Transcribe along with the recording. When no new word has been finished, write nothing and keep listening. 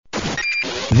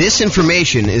This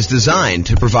information is designed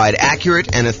to provide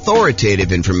accurate and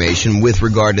authoritative information with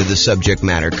regard to the subject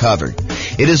matter covered.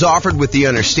 It is offered with the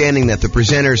understanding that the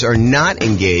presenters are not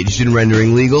engaged in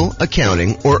rendering legal,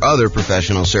 accounting, or other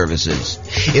professional services.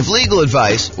 If legal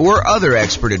advice or other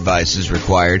expert advice is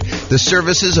required, the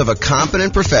services of a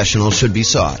competent professional should be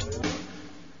sought.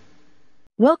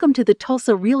 Welcome to the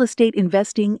Tulsa Real Estate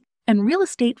Investing and Real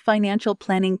Estate Financial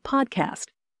Planning Podcast.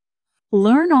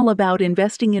 Learn all about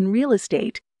investing in real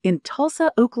estate in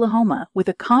Tulsa, Oklahoma, with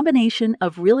a combination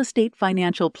of real estate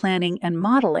financial planning and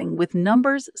modeling with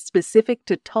numbers specific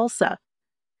to Tulsa,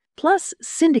 plus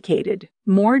syndicated,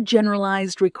 more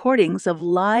generalized recordings of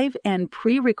live and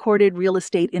pre-recorded real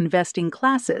estate investing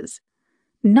classes,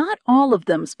 not all of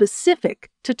them specific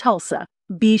to Tulsa.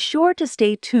 Be sure to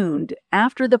stay tuned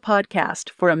after the podcast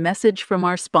for a message from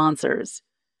our sponsors.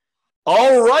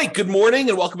 All right, good morning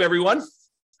and welcome everyone.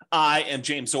 I am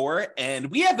James Orr,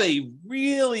 and we have a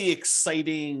really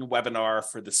exciting webinar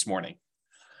for this morning.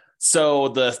 So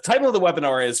the title of the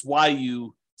webinar is why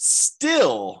you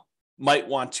still might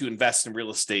want to invest in real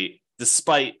estate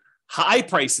despite high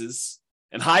prices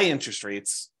and high interest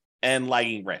rates and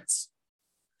lagging rents.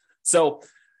 So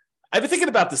I've been thinking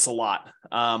about this a lot.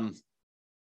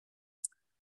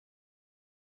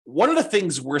 One of the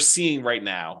things we're seeing right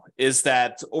now is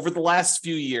that over the last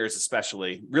few years,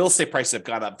 especially, real estate prices have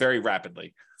gone up very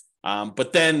rapidly.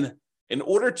 But then in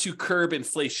order to curb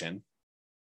inflation,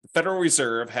 the Federal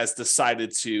Reserve has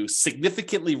decided to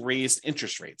significantly raise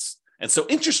interest rates. And so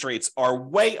interest rates are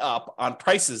way up on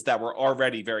prices that were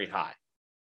already very high.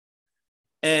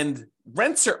 And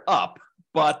rents are up,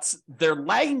 but they're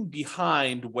lagging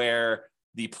behind where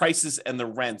the prices and the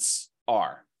rents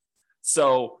are.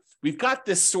 So we've got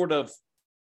this sort of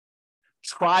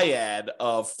triad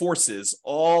of forces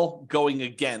all going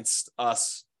against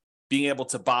us being able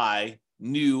to buy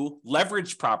new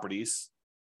leveraged properties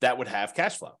that would have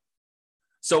cash flow.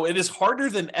 So it is harder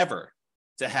than ever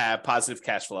to have positive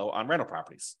cash flow on rental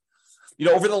properties. You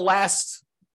know, over the last,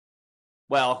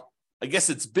 well, I guess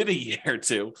it's been a year or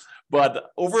two, but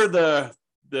over the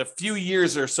few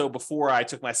years or so before I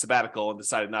took my sabbatical and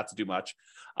decided not to do much,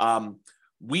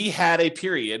 we had a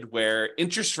period where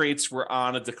interest rates were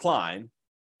on a decline,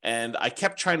 and I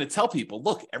kept trying to tell people,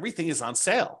 look, everything is on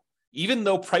sale. Even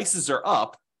though prices are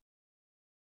up,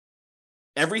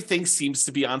 everything seems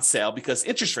to be on sale because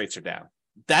interest rates are down.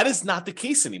 That is not the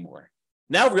case anymore.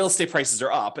 Now real estate prices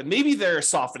are up, and maybe they're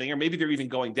softening, or maybe they're even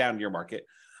going down in your market,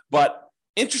 but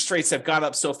interest rates have gone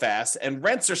up so fast and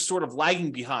rents are sort of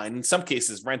lagging behind. In some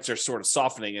cases, rents are sort of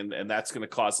softening, and that's going to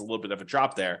cause a little bit of a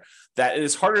drop there, that it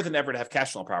is harder than ever to have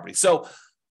cash flow on property. So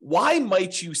why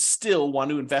might you still want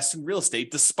to invest in real estate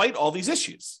despite all these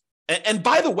issues? And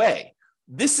by the way,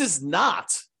 this is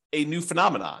not a new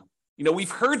phenomenon. You know, we've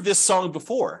heard this song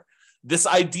before, this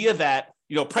idea that,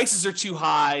 you know, prices are too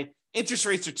high, interest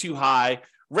rates are too high,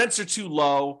 rents are too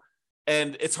low,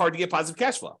 and it's hard to get positive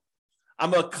cash flow.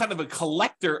 I'm a kind of a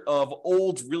collector of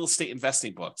old real estate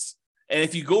investing books. And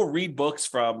if you go read books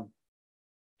from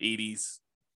 80s,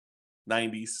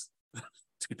 90s,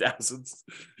 2000s,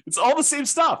 it's all the same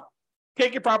stuff.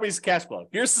 Can't get properties to cash flow.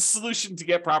 Here's the solution to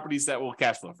get properties that will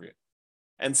cash flow for you.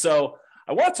 And so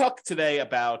I want to talk today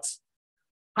about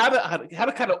how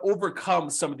to kind of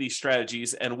overcome some of these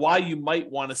strategies and why you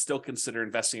might want to still consider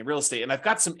investing in real estate. And I've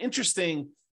got some interesting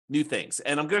new things.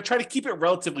 And I'm going to try to keep it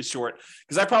relatively short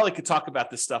because I probably could talk about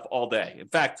this stuff all day. In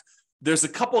fact, there's a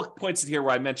couple of points in here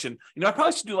where I mentioned, you know, I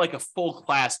probably should do like a full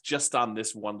class just on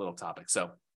this one little topic.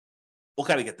 So we'll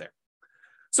kind of get there.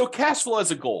 So cash flow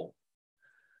as a goal.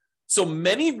 So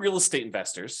many real estate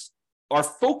investors are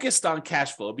focused on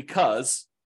cash flow because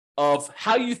of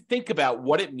how you think about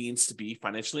what it means to be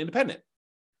financially independent.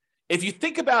 If you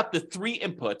think about the three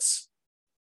inputs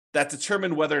that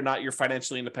determine whether or not you're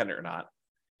financially independent or not,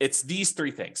 it's these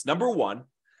three things. Number one,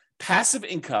 passive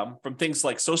income from things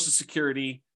like Social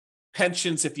Security,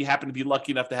 pensions, if you happen to be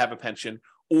lucky enough to have a pension,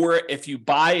 or if you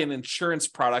buy an insurance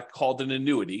product called an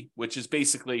annuity, which is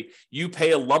basically you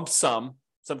pay a lump sum.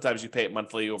 Sometimes you pay it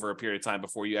monthly over a period of time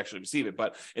before you actually receive it.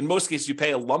 But in most cases, you pay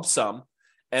a lump sum.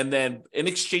 And then in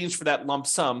exchange for that lump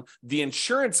sum, the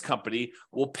insurance company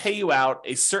will pay you out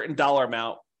a certain dollar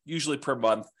amount, usually per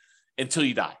month, until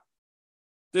you die.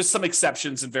 There's some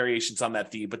exceptions and variations on that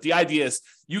theme, but the idea is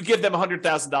you give them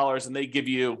 $100,000 and they give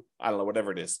you, I don't know, whatever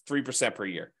it is, 3% per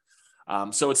year.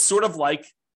 So it's sort of like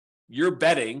you're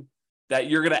betting that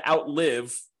you're going to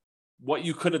outlive what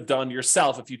you could have done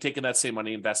yourself if you'd taken that same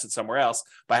money, invested somewhere else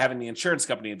by having the insurance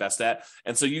company invest that.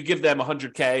 And so you give them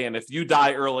 $100K, and if you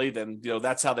die early, then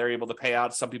that's how they're able to pay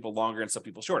out. Some people longer and some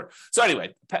people shorter. So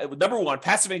anyway, number one,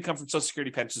 passive income from Social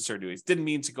Security, pensions, or annuities. Didn't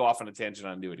mean to go off on a tangent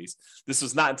on annuities. This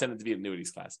was not intended to be an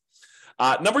annuities class.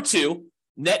 Number two,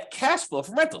 net cash flow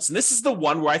from rentals. And this is the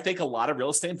one where I think a lot of real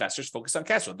estate investors focus on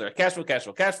cash flow. They're cash flow, cash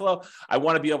flow, cash flow. I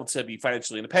want to be able to be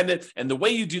financially independent. And the way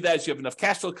you do that is you have enough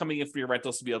cash flow coming in for your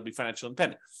rentals to be able to be financially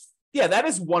independent. Yeah, that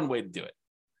is one way to do it.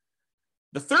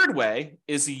 The third way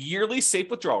is a yearly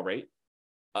safe withdrawal rate,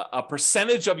 a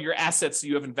percentage of your assets that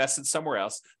you have invested somewhere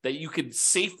else that you could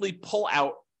safely pull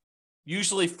out,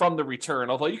 usually from the return,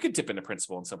 although you could dip into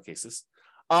principal in some cases,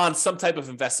 on some type of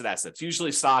invested assets,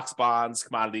 usually stocks, bonds,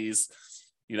 commodities.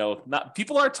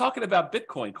 People aren't talking about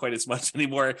Bitcoin quite as much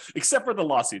anymore, except for the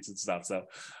lawsuits and stuff. So,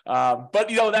 but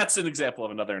that's an example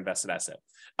of another invested asset.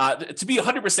 To be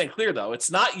 100% clear, though, it's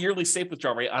not yearly safe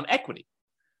withdrawal rate on equity.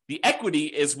 The equity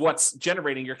is what's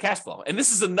generating your cash flow. And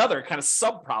this is another kind of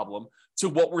sub problem to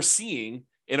what we're seeing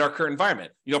in our current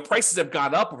environment. Prices have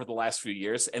gone up over the last few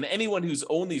years, and anyone who's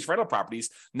owned these rental properties,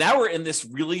 now we're in this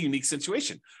really unique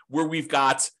situation where we've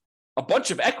got a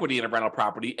bunch of equity in a rental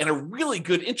property and a really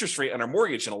good interest rate on our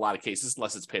mortgage in a lot of cases,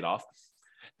 unless it's paid off.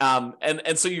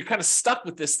 And so you're kind of stuck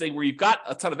with this thing where you've got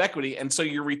a ton of equity, and so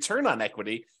your return on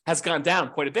equity has gone down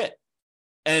quite a bit.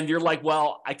 And you're like,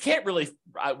 well, I can't really,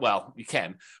 well, you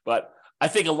can, but I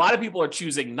think a lot of people are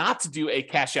choosing not to do a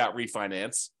cash out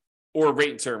refinance or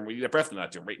rate and term. We're definitely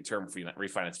not doing rate and term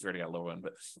refinance if you already got a low one,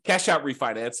 but cash out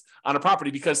refinance on a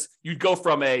property, because you'd go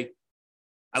from a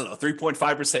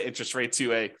 3.5% interest rate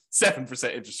to a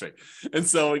 7% interest rate. And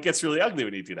so it gets really ugly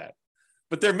when you do that.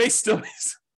 But there may still be,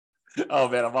 oh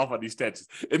man, I'm off on these tangents.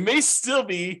 It may still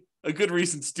be a good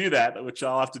reason to do that, which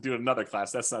I'll have to do in another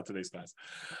class. That's not today's class.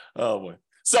 Oh boy.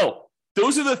 So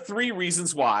those are the three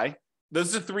reasons why.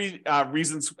 Those are three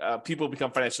reasons people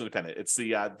become financially independent. It's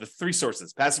the three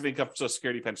sources: passive income, Social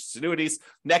Security, pensions, annuities,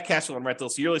 net cash flow on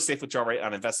rentals, yearly safe withdrawal rate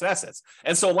on invested assets.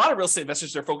 And so a lot of real estate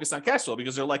investors are focused on cash flow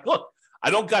because they're like, look, I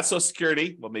don't got Social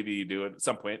Security. Well, maybe you do at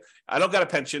some point. I don't got a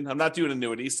pension. I'm not doing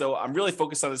annuity. So I'm really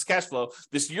focused on this cash flow,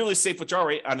 this yearly safe withdrawal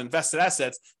rate on invested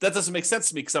assets. That doesn't make sense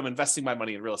to me because I'm investing my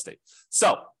money in real estate.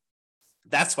 So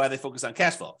that's why they focus on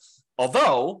cash flow.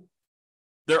 Although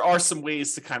there are some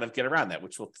ways to kind of get around that,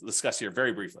 which we'll discuss here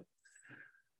very briefly.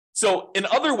 So in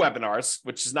other webinars,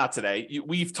 which is not today,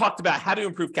 we've talked about how to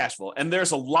improve cash flow. And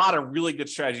there's a lot of really good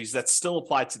strategies that still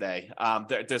apply today.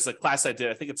 There's a class I did,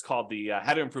 I think it's called the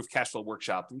How to Improve Cash Flow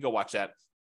Workshop. You can go watch that.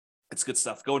 It's good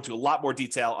stuff. Go into a lot more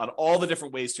detail on all the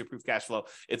different ways to improve cash flow.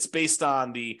 It's based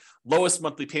on the lowest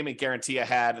monthly payment guarantee I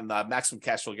had and the maximum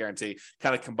cash flow guarantee,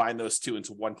 kind of combine those two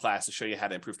into one class to show you how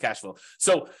to improve cash flow.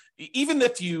 So even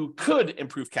if you could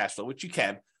improve cash flow, which you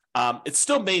can, it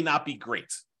still may not be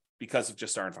great because of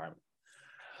just our environment.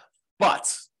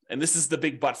 But, and this is the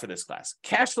big but for this class,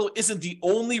 cash flow isn't the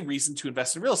only reason to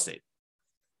invest in real estate.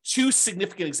 Two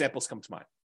significant examples come to mind.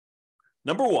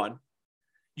 Number one,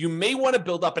 you may want to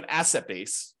build up an asset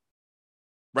base,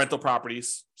 rental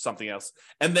properties, something else,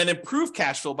 and then improve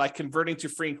cash flow by converting to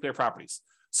free and clear properties.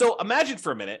 So imagine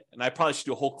for a minute, and I probably should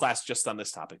do a whole class just on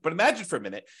this topic, but imagine for a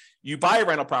minute, you buy a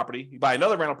rental property, you buy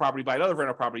another rental property, buy another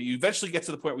rental property, you eventually get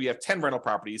to the point where you have 10 rental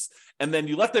properties, and then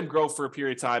you let them grow for a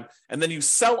period of time, and then you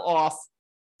sell off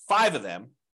 5 of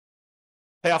them,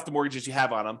 pay off the mortgages you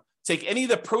have on them, take any of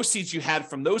the proceeds you had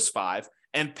from those 5,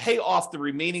 and pay off the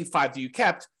remaining 5 that you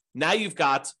kept. Now you've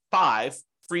got 5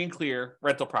 free and clear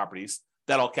rental properties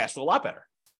that all cash flow a lot better.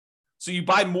 So you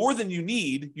buy more than you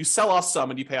need, you sell off some,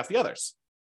 and you pay off the others.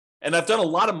 And I've done a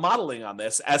lot of modeling on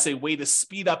this as a way to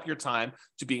speed up your time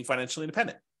to being financially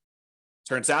independent.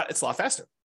 Turns out it's a lot faster.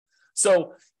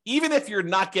 So even if you're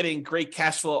not getting great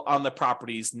cash flow on the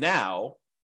properties now,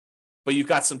 but you've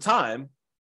got some time,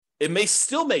 it may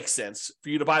still make sense for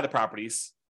you to buy the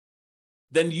properties,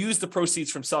 then use the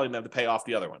proceeds from selling them to pay off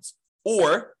the other ones.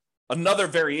 Or another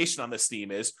variation on this theme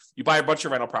is you buy a bunch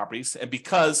of rental properties, and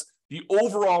because the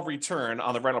overall return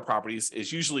on the rental properties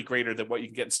is usually greater than what you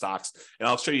can get in stocks, and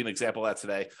I'll show you an example of that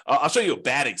today. I'll show you a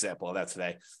bad example of that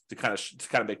today to kind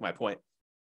of make my point.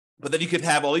 But then you could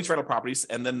have all these rental properties,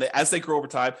 and then as they grow over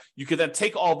time, you could then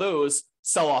take all those,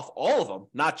 sell off all of them,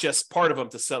 not just part of them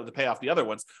to pay off the other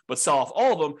ones, but sell off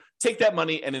all of them, take that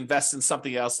money and invest in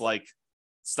something else like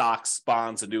stocks,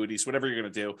 bonds, annuities, whatever you're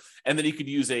going to do. And then you could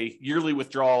use a yearly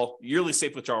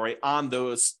safe withdrawal rate on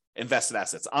those invested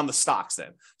assets, on the stocks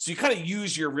then. So you kind of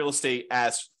use your real estate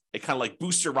as a kind of like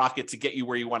booster rocket to get you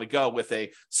where you want to go with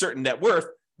a certain net worth.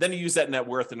 Then you use that net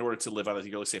worth in order to live on a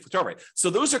yearly safe withdrawal rate. So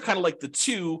those are kind of like the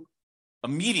two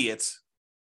immediate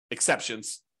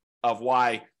exceptions of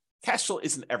why cash flow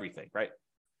isn't everything, right?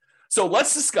 So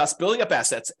let's discuss building up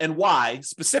assets and why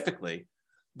specifically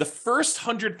the first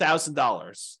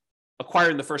 $100,000,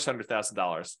 acquiring the first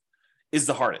 $100,000 is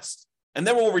the hardest. And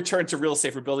then we'll return to real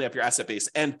estate for building up your asset base.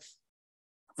 And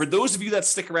for those of you that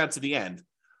stick around to the end,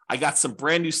 I got some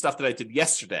brand new stuff that I did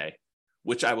yesterday,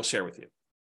 which I will share with you,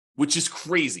 which is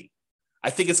crazy. I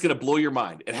think it's going to blow your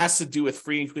mind. It has to do with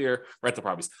free and clear rental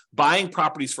properties, buying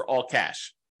properties for all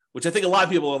cash, which I think a lot of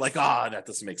people are like, that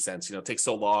doesn't make sense. It takes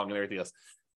so long and everything else.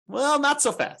 Well, not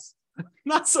so fast.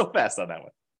 Not so fast on that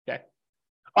one. Okay.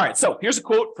 All right. So here's a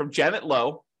quote from Janet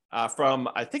Lowe from,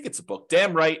 I think it's a book,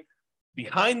 Damn Right,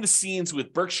 Behind the Scenes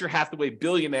with Berkshire Hathaway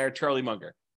billionaire Charlie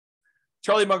Munger.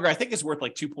 Charlie Munger, I think, is worth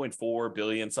like $2.4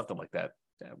 billion, something like that.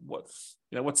 What's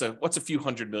a few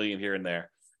hundred million here and there,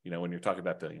 when you're talking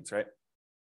about billions, right?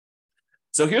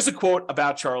 So here's a quote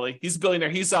about Charlie. He's a billionaire.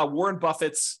 He's Warren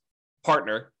Buffett's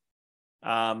partner.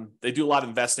 They do a lot of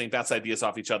investing, bounce ideas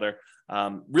off each other.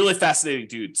 Really fascinating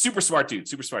dude, super smart dude.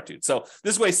 So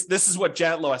this is what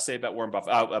Janet Lowe has to say about Warren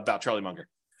Buffett, about Charlie Munger.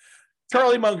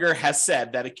 Charlie Munger has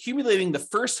said that accumulating the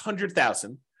first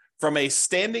 100,000 from a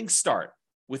standing start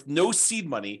with no seed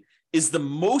money is the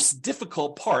most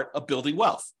difficult part of building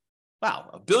wealth. Wow,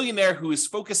 a billionaire who is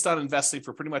focused on investing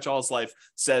for pretty much all his life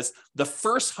says the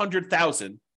first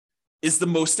 100,000 is the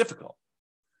most difficult.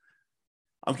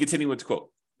 I'm continuing with the quote.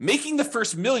 Making the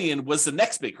first million was the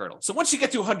next big hurdle. So once you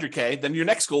get to 100K, then your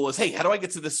next goal is, hey, how do I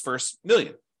get to this first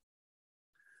million?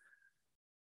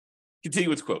 Continue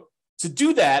with the quote. To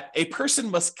do that, a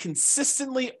person must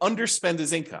consistently underspend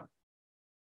his income.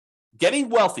 Getting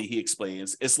wealthy, he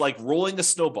explains, is like rolling a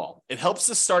snowball. It helps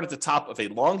to start at the top of a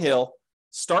long hill,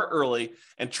 start early,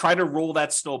 and try to roll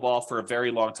that snowball for a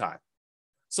very long time.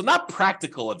 So not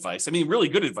practical advice. I mean, really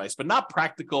good advice, but not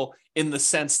practical in the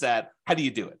sense that, how do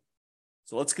you do it?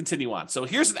 So let's continue on. So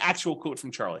here's an actual quote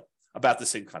from Charlie about the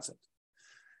same concept.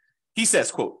 He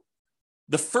says, quote,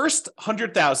 the first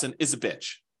 100,000 is a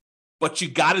bitch, but you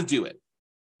got to do it.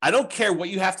 I don't care what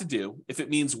you have to do. If it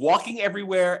means walking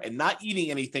everywhere and not eating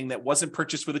anything that wasn't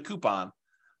purchased with a coupon,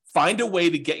 find a way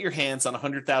to get your hands on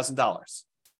 $100,000.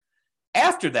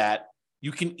 After that,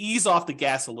 you can ease off the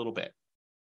gas a little bit.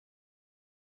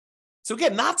 So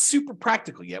again, not super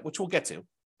practical yet, which we'll get to,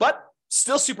 but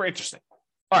still super interesting.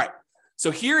 All right. So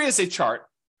here is a chart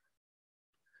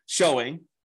showing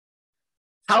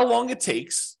how long it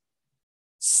takes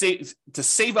to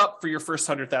save up for your first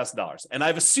 $100,000. And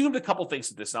I've assumed a couple things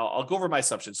with this. Now I'll go over my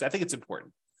assumptions. I think it's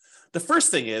important. The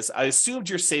first thing is I assumed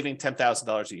you're saving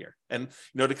 $10,000 a year. And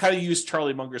to kind of use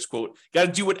Charlie Munger's quote, you got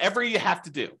to do whatever you have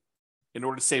to do in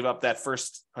order to save up that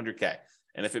first 100K.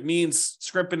 And if it means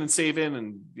scrimping and saving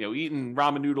and eating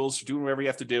ramen noodles, doing whatever you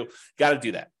have to do, got to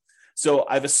do that. So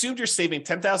I've assumed you're saving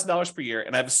 $10,000 per year,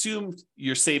 and I've assumed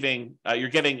you're getting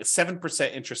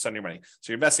 7% interest on your money.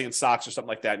 So you're investing in stocks or something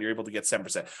like that, and you're able to get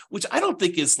 7%, which I don't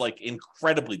think is like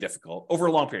incredibly difficult over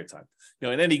a long period of time.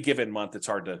 In any given month, it's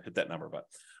hard to hit that number, but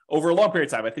over a long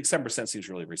period of time, I think 7% seems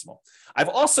really reasonable. I've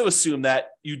also assumed that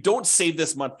you don't save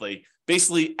this monthly.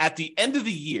 Basically, at the end of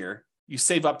the year, you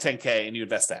save up 10K and you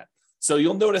invest that. So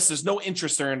you'll notice there's no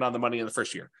interest earned on the money in the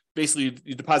first year. Basically,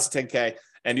 you deposit 10K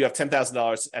and you have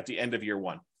 $10,000 at the end of year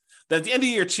one. Then at the end of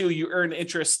year two, you earn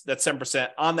interest that's 7%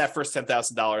 on that first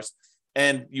 $10,000,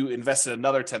 and you invested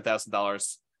another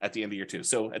 $10,000 at the end of year two.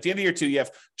 So at the end of year two, you have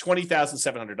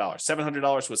 $20,700.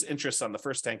 $700 was interest on the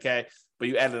first 10K, but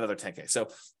you added another 10K. So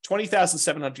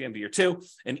 $20,700 at the end of year two.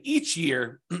 And each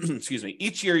year,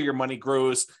 each year your money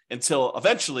grows until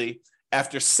eventually,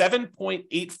 after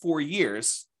 7.84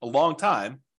 years, a long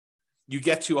time, you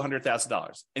get to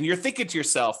 $100,000. And you're thinking to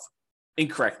yourself,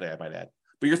 incorrectly, I might add,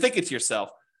 but you're thinking to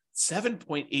yourself,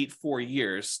 7.84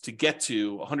 years to get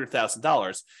to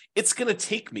 $100,000. It's going to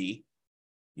take me,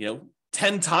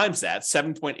 10 times that,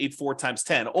 7.84 times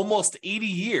 10, almost 80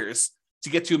 years to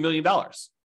get to $1 million.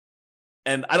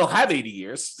 And I don't have 80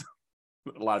 years.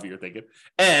 A lot of you are thinking.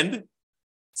 And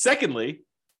secondly,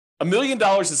 $1 million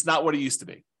is not what it used to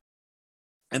be.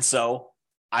 And so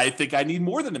I think I need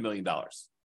more than $1 million.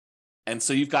 And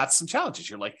so you've got some challenges.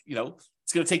 You're like,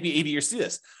 it's going to take me 80 years to do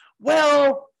this.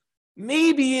 Well,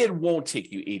 maybe it won't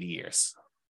take you 80 years.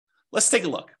 Let's take a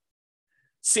look.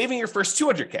 Saving your first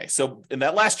 200K. So in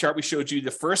that last chart, we showed you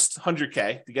the first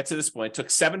 100K to get to this point took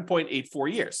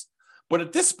 7.84 years. But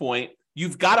at this point,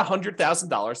 you've got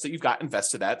 $100,000 that you've got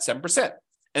invested at 7%.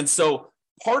 And so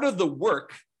part of the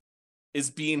work is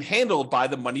being handled by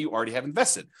the money you already have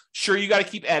invested. Sure, you got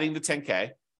to keep adding the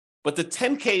 10K, but the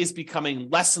 10K is becoming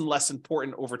less and less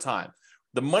important over time.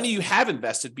 The money you have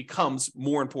invested becomes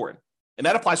more important. And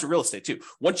that applies for real estate too.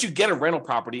 Once you get a rental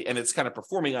property and it's kind of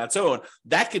performing on its own,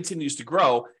 that continues to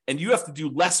grow and you have to do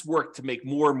less work to make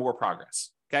more and more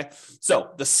progress. Okay.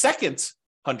 So the second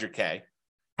 100K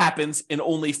happens in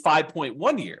only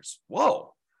 5.1 years.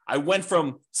 Whoa. I went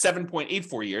from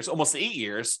 7.84 years, almost 8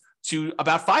 years, to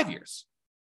about 5 years.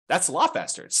 That's a lot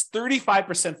faster. It's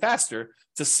 35% faster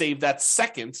to save that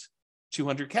second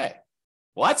 200K.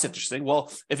 Well, that's interesting.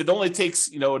 Well, if it only takes,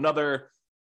 another,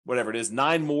 whatever it is,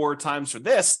 9 more times for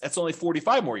this, that's only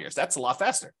 45 more years. That's a lot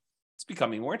faster. It's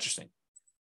becoming more interesting.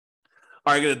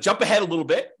 All right, I'm going to jump ahead a little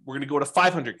bit. We're going to go to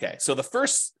 500K. So the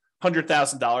first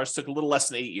 $100,000 took a little less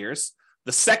than 8 years.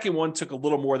 The second one took a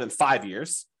little more than 5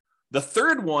 years. The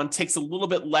third one takes a little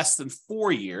bit less than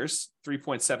 4 years,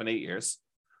 3.78 years.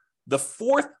 The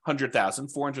fourth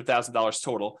 $400,000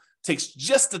 total, takes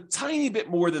just a tiny bit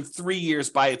more than 3 years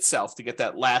by itself to get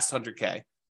that last 100K.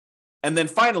 And then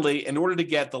finally, in order to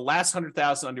get the last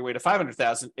 100,000 on your way to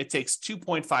 500,000, it takes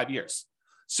 2.5 years.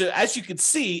 So as you can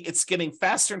see, it's getting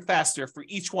faster and faster for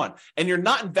each one. And you're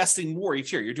not investing more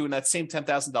each year. You're doing that same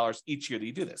 $10,000 each year that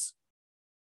you do this.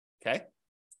 Okay.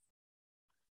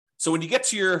 So when you get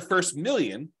to your first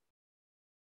million,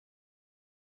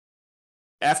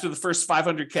 after the first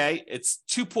 500K, it's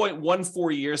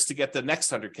 2.14 years to get the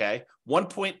next 100K,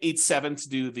 1.87 to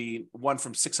do the one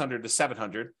from 600 to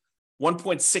 700,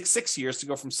 1.66 years to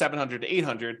go from 700 to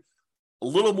 800, a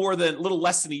little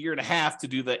less than a year and a half to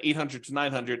do the 800 to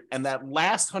 900, and that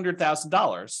last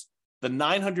 $100,000, the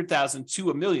 900,000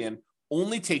 to a million,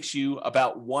 only takes you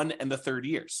about 1 1/3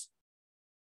 years,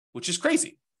 which is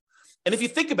crazy. And if you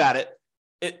think about it,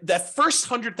 that first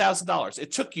 $100,000,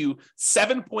 it took you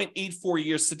 7.84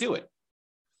 years to do it.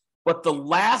 But the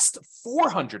last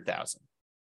 400,000,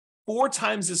 4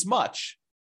 times as much,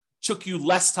 took you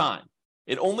less time.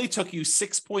 It only took you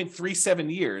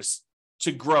 6.37 years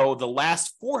to grow the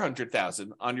last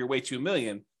 400,000 on your way to a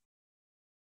million,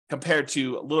 compared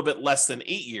to a little bit less than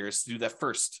 8 years to do that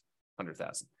first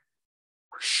 100,000.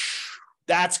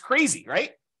 That's crazy,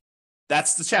 right?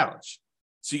 That's the challenge.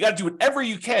 So you got to do whatever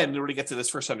you can in order to get to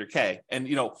this first 100K. And,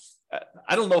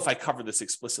 I don't know if I covered this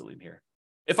explicitly in here.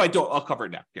 If I don't, I'll cover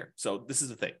it now here. So this is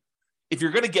the thing. If you're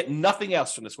going to get nothing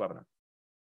else from this webinar,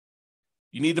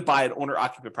 you need to buy an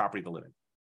owner-occupant property to live in.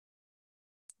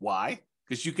 Why?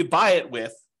 Because you could buy it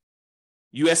with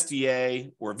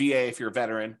USDA or VA if you're a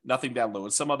veteran, nothing down loan.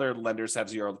 Some other lenders have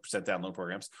 0% down loan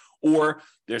programs, or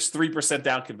there's 3%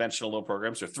 down conventional loan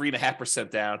programs or 3.5%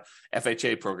 down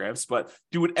FHA programs. But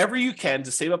do whatever you can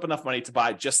to save up enough money to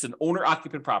buy just an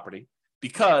owner-occupant property,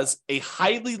 because a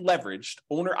highly leveraged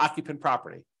owner-occupant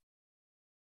property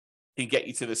can get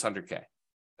you to this 100K.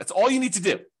 That's all you need to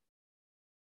do.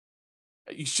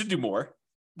 You should do more,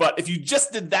 but if you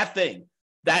just did that thing,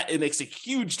 it makes a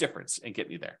huge difference in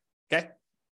getting you there. Okay.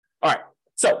 All right.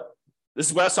 So this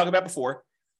is what I was talking about before.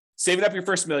 Saving up your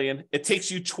first million. It takes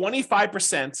you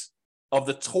 25% of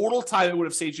the total time it would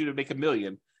have saved you to make a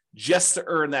million just to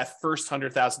earn that first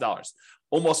 $100,000.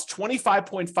 Almost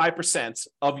 25.5%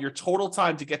 of your total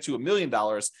time to get to $1 million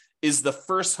is the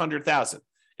first 100,000.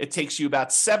 It takes you about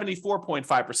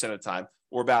 74.5% of the time,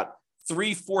 or about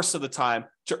 3/4 of the time,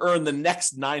 to earn the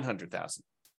next 900,000.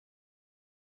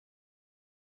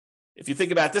 If you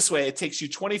think about it this way, it takes you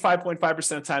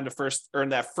 25.5% of time to first earn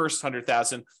that first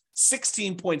 100,000,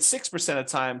 16.6% of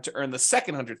time to earn the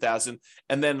second 100,000,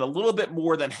 and then a little bit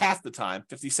more than half the time,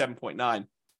 57.9,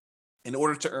 in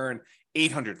order to earn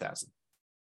 800,000.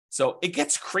 So it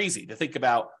gets crazy to think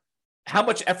about how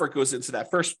much effort goes into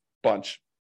that first bunch,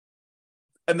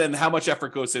 and then how much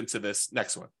effort goes into this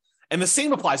next one. And the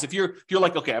same applies if you're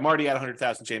like, okay, I'm already at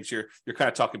 100,000, James. You're kind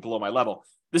of talking below my level.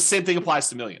 This same thing applies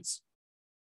to millions.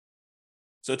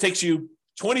 So it takes you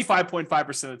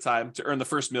 25.5% of the time to earn the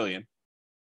first million,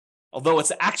 although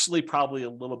it's actually probably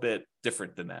a little bit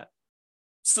different than that.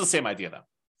 Still the same idea, though.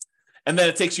 And then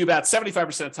it takes you about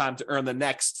 75% of the time to earn the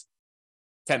next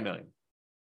 10 million.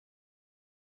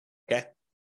 Okay?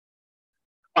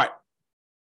 All right.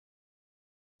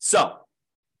 So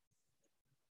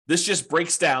this just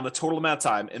breaks down the total amount of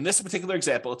time. In this particular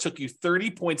example, it took you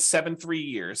 30.73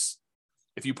 years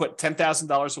if you put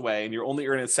 $10,000 away and you're only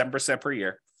earning 7% per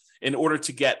year in order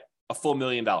to get a full $1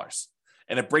 million.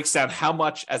 And it breaks down how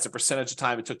much as a percentage of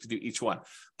time it took to do each one.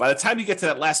 By the time you get to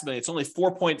that last million, it's only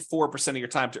 4.4% of your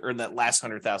time to earn that last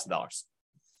 $100,000.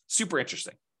 Super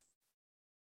interesting.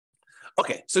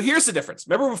 Okay, so here's the difference.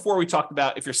 Remember before we talked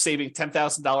about if you're saving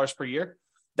 $10,000 per year?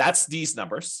 That's these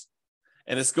numbers.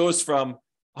 And this goes from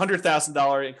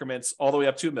 $100,000 increments all the way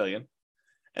up to $1 million.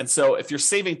 And so if you're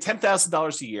saving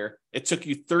 $10,000 a year, it took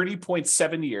you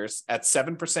 30.7 years at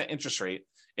 7% interest rate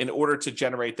in order to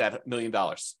generate that $1 million.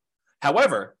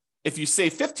 However, if you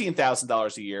save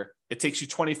 $15,000 a year, it takes you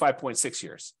 25.6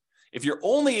 years. If you're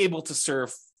only able to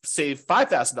save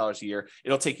 $5,000 a year,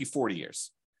 it'll take you 40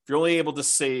 years. If you're only able to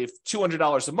save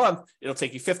 $200 a month, it'll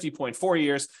take you 50.4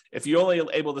 years. If you're only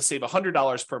able to save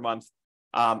 $100 per month,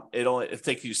 it'll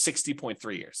take you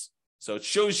 60.3 years. So it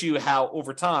shows you how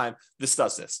over time this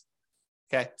does this.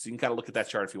 Okay, so you can kind of look at that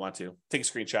chart if you want to. Take a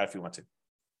screenshot if you want to.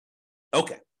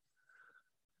 Okay.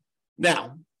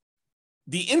 Now,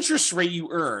 the interest rate you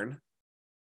earn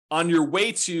on your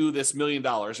way to this $1 million,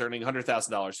 earning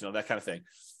 $100,000, that kind of thing,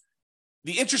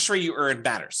 the interest rate you earn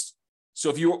matters. So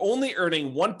if you're only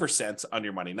earning 1% on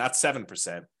your money, not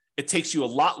 7%, it takes you a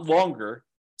lot longer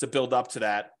to build up to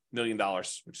that $1 million,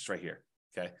 which is right here.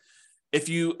 Okay. If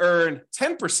you earn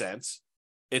 10%,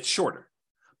 it's shorter,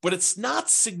 but it's not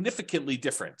significantly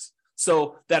different.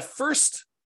 So that first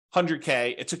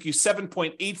 100K, it took you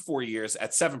 7.84 years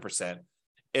at 7%.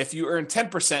 If you earn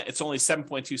 10%, it's only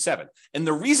 7.27. And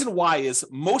the reason why is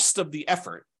most of the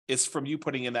effort is from you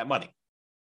putting in that money.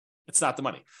 It's not the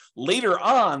money. Later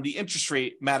on, the interest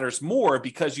rate matters more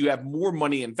because you have more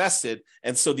money invested.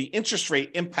 And so the interest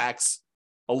rate impacts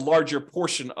a larger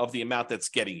portion of the amount that's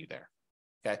getting you there.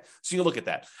 Okay, so you look at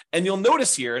that. And you'll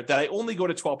notice here that I only go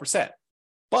to 12%.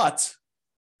 But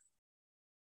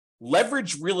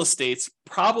leverage real estate's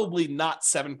probably not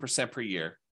 7% per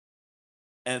year.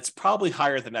 And it's probably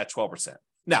higher than that 12%.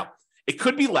 Now, it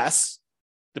could be less,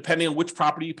 depending on which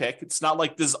property you pick. It's not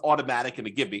like this is automatic and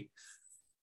a give me.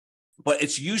 But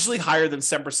it's usually higher than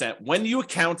 7% when you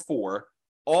account for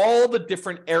all the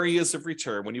different areas of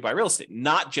return when you buy real estate,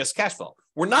 not just cash flow.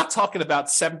 We're not talking about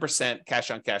 7% cash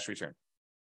on cash return.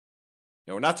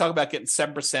 We're not talking about getting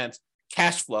 7%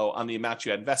 cash flow on the amount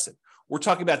you had invested. We're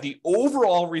talking about the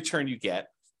overall return you get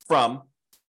from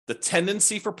the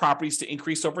tendency for properties to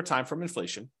increase over time from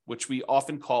inflation, which we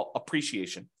often call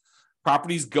appreciation.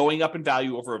 Properties going up in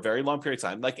value over a very long period of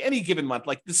time, like any given month,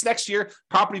 like this next year,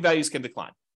 property values can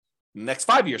decline. In the next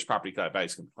 5 years, property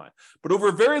values can decline. But over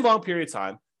a very long period of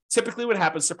time, typically what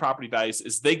happens to property values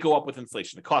is they go up with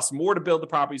inflation. It costs more to build the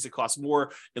properties. It costs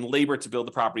more in labor to build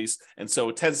the properties. And so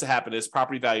what tends to happen is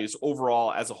property values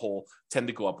overall as a whole tend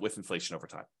to go up with inflation over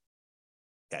time.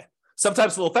 Okay.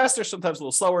 Sometimes a little faster, sometimes a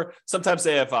little slower. Sometimes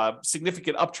they have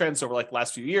significant uptrends over like the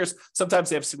last few years. Sometimes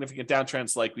they have significant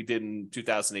downtrends like we did in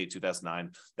 2008,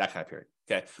 2009, that kind of period.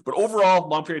 Okay. But overall,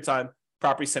 long period of time,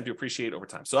 properties tend to appreciate over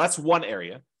time. So that's one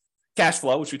area. Cash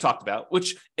flow, which we talked about,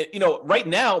 which, right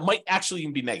now might actually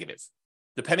even be negative.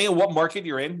 Depending on what market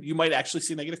you're in, you might actually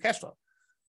see negative cash flow.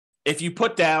 If you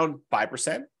put down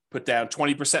 5%, put down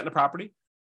 20% in the property,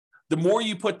 the more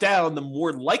you put down, the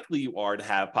more likely you are to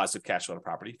have positive cash flow on a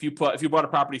property. If you bought a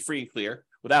property free and clear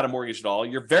without a mortgage at all,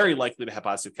 you're very likely to have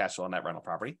positive cash flow on that rental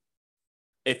property.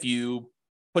 If you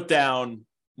put down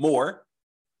more,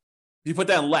 if you put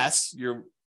down less, you're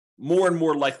more and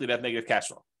more likely to have negative cash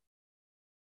flow.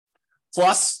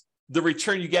 Plus the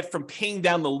return you get from paying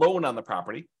down the loan on the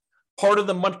property. Part of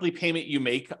the monthly payment you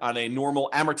make on a normal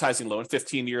amortizing loan,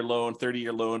 15-year loan,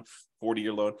 30-year loan,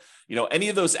 40-year loan, any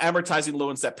of those amortizing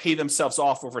loans that pay themselves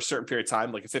off over a certain period of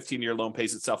time, like a 15-year loan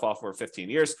pays itself off over 15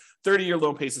 years, 30-year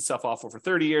loan pays itself off over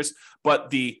 30 years.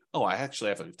 But I actually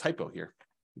have a typo here. I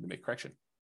need to make a correction.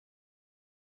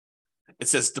 It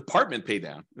says department pay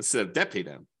down instead of debt pay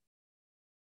down.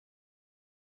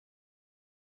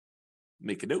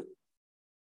 Make a note.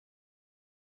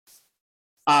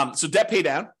 So debt pay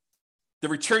down, the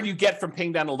return you get from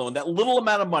paying down a loan, that little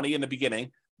amount of money in the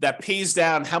beginning that pays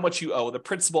down how much you owe, the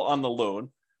principal on the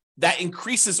loan, that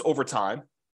increases over time.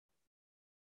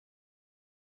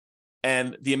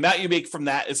 And the amount you make from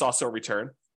that is also a return.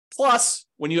 Plus,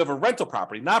 when you have a rental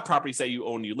property, not properties that you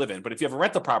own, you live in, but if you have a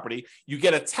rental property, you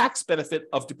get a tax benefit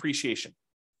of depreciation.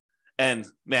 And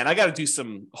man, I got to do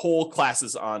some whole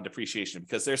classes on depreciation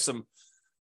because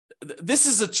this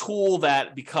is a tool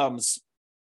that becomes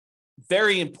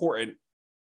very important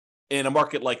in a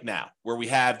market like now, where we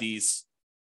have these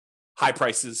high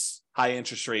prices, high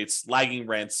interest rates, lagging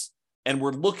rents, and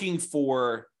we're looking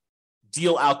for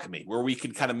deal alchemy, where we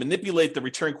can kind of manipulate the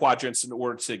return quadrants in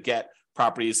order to get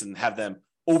properties and have them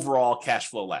overall cash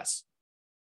flow less.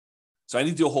 So I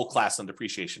need to do a whole class on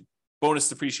depreciation, bonus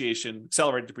depreciation,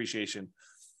 accelerated depreciation,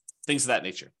 things of that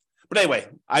nature. But anyway,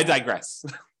 I digress.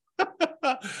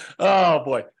 Oh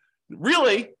boy.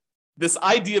 Really, this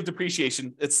idea of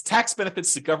depreciation, it's tax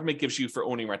benefits the government gives you for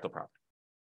owning rental property.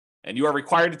 And you are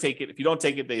required to take it. If you don't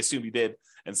take it, they assume you did.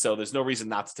 And so there's no reason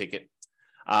not to take it.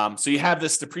 So you have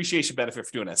this depreciation benefit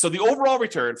for doing that. So the overall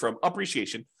return from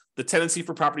appreciation, the tendency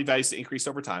for property values to increase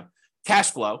over time,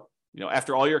 cash flow,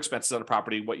 after all your expenses on a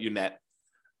property, what you net,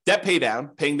 debt pay down,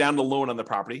 paying down the loan on the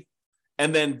property,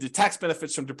 and then the tax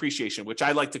benefits from depreciation, which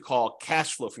I like to call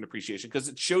cash flow from depreciation, because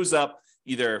it shows up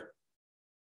either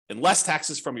in less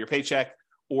taxes from your paycheck,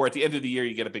 or at the end of the year,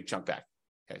 you get a big chunk back.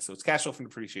 Okay, so it's cash flow from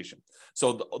depreciation.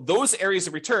 So those areas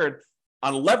of return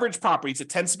on leveraged properties, it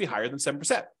tends to be higher than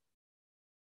 7%.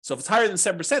 So if it's higher than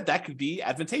 7%, that could be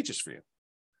advantageous for you.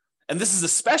 And this is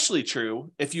especially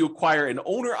true if you acquire an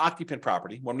owner-occupant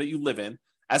property, one that you live in,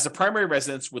 as a primary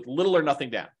residence with little or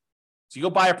nothing down. So you go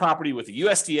buy a property with a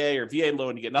USDA or VA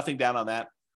loan, you get nothing down on that,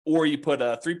 or you put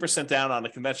a 3% down on a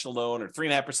conventional loan, or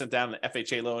 3.5% down on an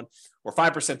FHA loan, or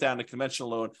 5% down on a conventional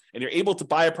loan, and you're able to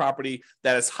buy a property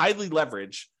that is highly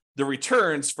leveraged. The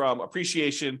returns from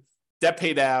appreciation, debt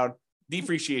pay down,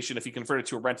 depreciation, if you convert it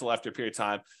to a rental after a period of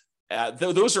time,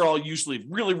 those are all usually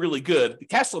really, really good. The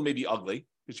cash flow may be ugly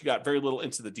because you got very little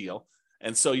into the deal.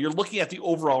 And so you're looking at the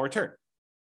overall return.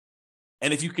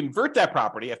 And if you convert that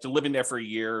property after living there for a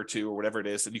year or two or whatever it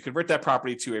is, and you convert that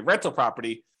property to a rental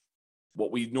property,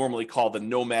 what we normally call the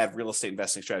nomad real estate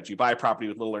investing strategy. You buy a property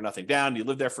with little or nothing down, you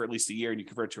live there for at least a year, and you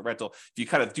convert it to a rental. If you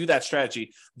kind of do that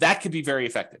strategy, that could be very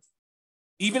effective.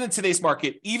 Even in today's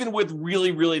market, even with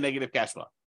really, really negative cash flow.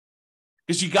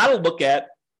 Because you got to look at,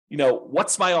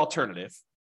 what's my alternative?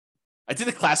 I did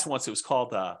a class once, it was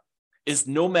called, Is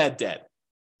Nomad Dead?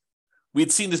 We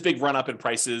had seen this big run up in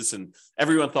prices, and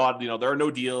everyone thought, there are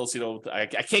no deals. I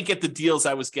can't get the deals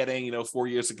I was getting, 4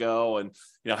 years ago, and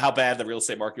how bad the real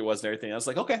estate market was and everything. I was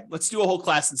like, okay, let's do a whole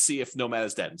class and see if Nomad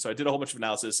is dead. And so I did a whole bunch of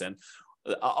analysis, and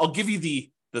I'll give you the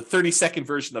 30-second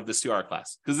version of this 2-hour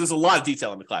class, because there's a lot of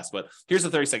detail in the class, but here's the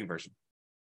 30-second version.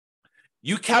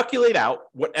 You calculate out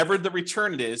whatever the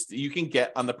return it is that you can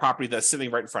get on the property that's sitting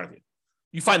right in front of you.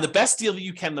 You find the best deal that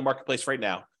you can in the marketplace right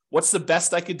now. What's the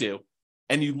best I could do?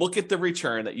 And you look at the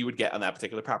return that you would get on that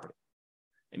particular property.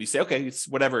 And you say, okay, it's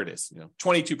whatever it is,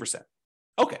 22%.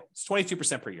 Okay, it's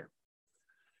 22% per year.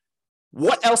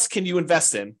 What else can you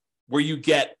invest in where you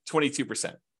get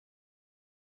 22%?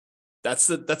 That's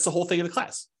the whole thing of the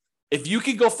class. If you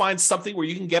can go find something where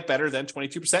you can get better than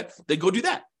 22%, then go do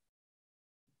that.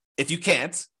 If you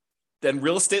can't, then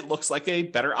real estate looks like a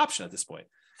better option at this point.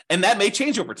 And that may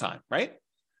change over time, right?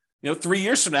 3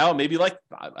 years from now, maybe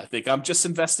I think I'm just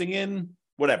investing in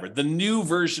whatever, the new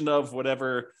version of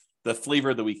whatever the flavor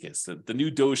of the week is, the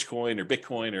new Dogecoin or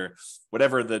Bitcoin or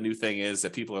whatever the new thing is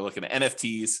that people are looking at,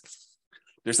 NFTs.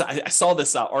 I saw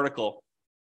this article.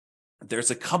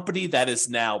 There's a company that is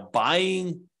now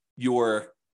buying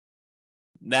your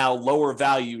now lower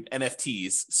valued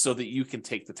NFTs so that you can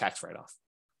take the tax write-off,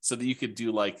 so that you could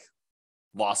do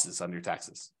losses on your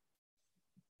taxes,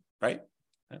 right?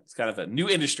 It's kind of a new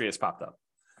industry that's popped up.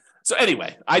 So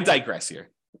anyway, I digress here.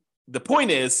 The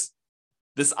point is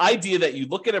this idea that you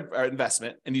look at an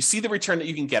investment and you see the return that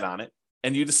you can get on it,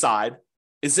 and you decide,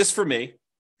 is this for me?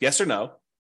 Yes or no?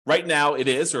 Right now it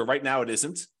is, or right now it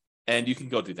isn't. And you can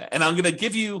go do that. And I'm going to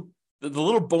give you the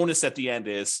little bonus at the end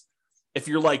is, if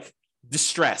you're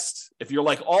distressed, if you're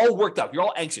all worked up, you're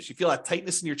all anxious, you feel that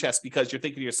tightness in your chest because you're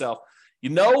thinking to yourself,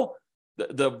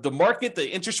 the market, the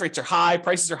interest rates are high,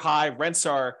 prices are high, rents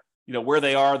are, where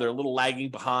they are, they're a little lagging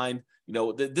behind.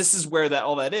 This is where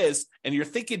all that is. And you're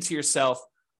thinking to yourself,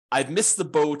 I've missed the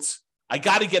boat. I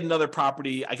got to get another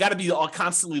property. I got to be all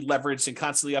constantly leveraged and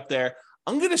constantly up there.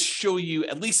 I'm going to show you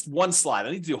at least one slide.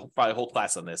 I need to do probably a whole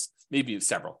class on this, maybe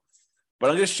several, but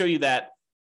I'm going to show you that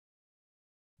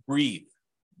breathe,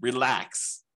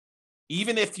 relax.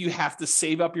 Even if you have to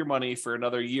save up your money for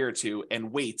another year or two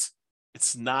and wait,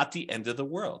 it's not the end of the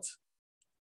world.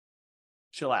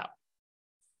 Chill out.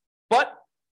 But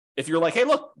if you're like, hey,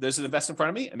 look, there's an investment in front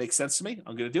of me, it makes sense to me,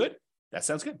 I'm going to do it, that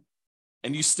sounds good.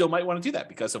 And you still might want to do that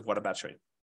because of what I'm about to show you.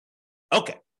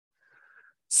 Okay.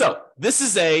 So this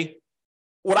is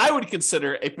what I would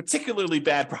consider a particularly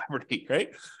bad property, right?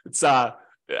 It's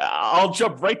I'll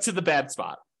jump right to the bad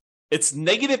spot. It's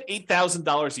negative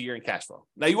 $8,000 a year in cash flow.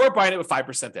 Now you are buying it with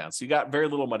 5% down, so you got very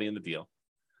little money in the deal,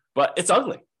 but it's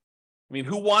ugly. I mean,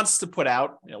 who wants to put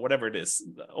out, whatever it is,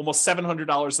 almost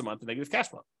 $700 a month in negative cash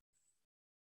flow?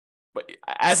 But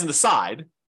as an aside,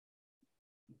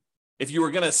 if you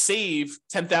were going to save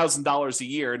 $10,000 a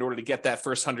year in order to get that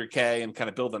first 100K and kind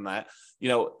of build on that,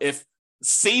 if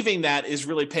saving that is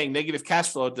really paying negative cash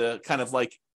flow to kind of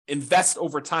invest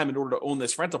over time in order to own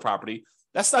this rental property,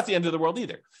 that's not the end of the world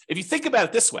either. If you think about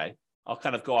it this way, I'll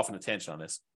kind of go off on a tangent on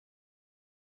this.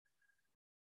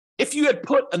 If you had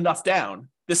put enough down,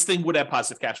 this thing would have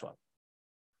positive cash flow.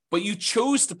 But you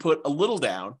chose to put a little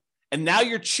down, and now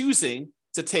you're choosing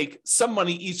to take some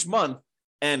money each month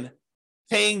and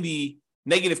paying the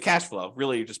negative cash flow.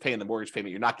 Really, you're just paying the mortgage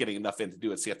payment. You're not getting enough in to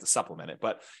do it, so you have to supplement it.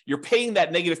 But you're paying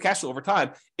that negative cash flow over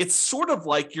time. It's sort of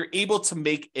like you're able to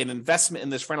make an investment in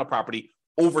this rental property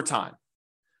over time.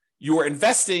 You are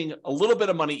investing a little bit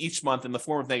of money each month in the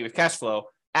form of negative cash flow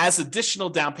as additional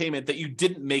down payment that you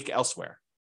didn't make elsewhere.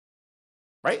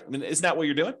 Right? I mean, isn't that what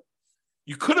you're doing?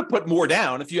 You could have put more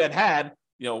down if you had,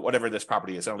 whatever this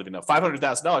property is. I don't even know,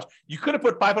 $500,000. You could have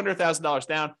put $500,000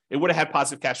 down. It would have had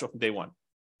positive cash flow from day one.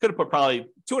 Could have put probably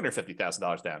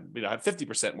 $250,000 down. Had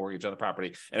 50% mortgage on the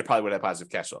property, and it probably would have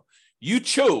positive cash flow. You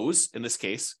chose, in this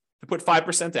case, to put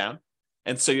 5% down,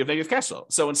 and so you have negative cash flow.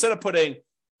 So instead of putting,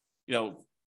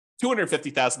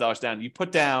 $250,000 down, you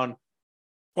put down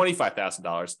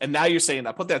 $25,000, and now you're saying,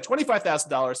 I put down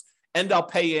 $25,000, and I'll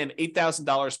pay in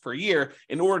 $8,000 per year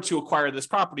in order to acquire this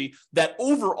property that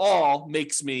overall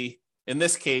makes me, in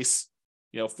this case,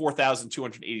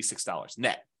 $4,286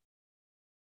 net.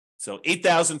 So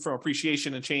 $8,000 from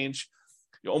appreciation and change,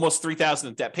 almost $3,000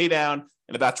 in debt pay down,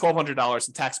 and about $1,200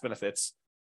 in tax benefits.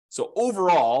 So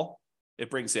overall, it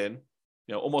brings in,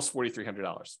 almost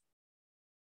 $4,300.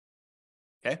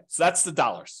 Okay, so that's the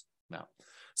dollars now.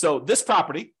 So this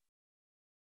property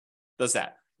does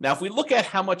that. Now, if we look at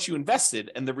how much you invested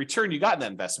and the return you got in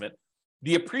that investment,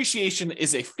 the appreciation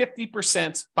is a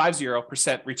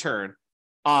 50% return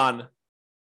on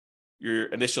your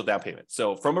initial down payment.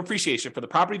 So from appreciation, for the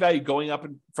property value going up,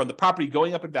 and from the property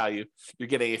going up in value, you're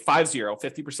getting a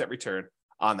 50% return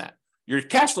on that. Your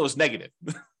cash flow is negative,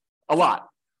 a lot,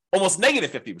 almost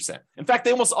negative 50%. In fact,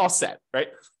 they almost offset, right?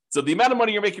 So the amount of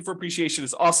money you're making for appreciation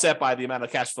is offset by the amount of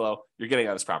cash flow you're getting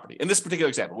on this property. In this particular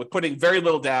example, with putting very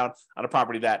little down on a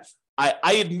property that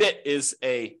I admit is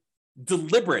a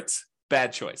deliberate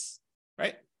bad choice,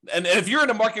 right? And if you're in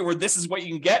a market where this is what you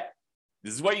can get,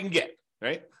 this is what you can get,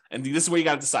 right? And this is what you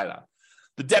got to decide on.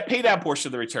 The debt pay down portion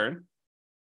of the return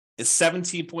is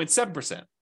 17.7%.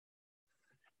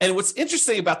 And what's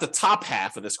interesting about the top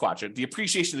half of this quadrant, the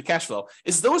appreciation of the cash flow,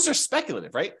 is those are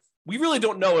speculative, right? We really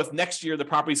don't know if next year the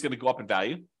property is going to go up in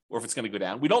value or if it's going to go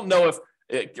down. We don't know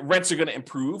if rents are going to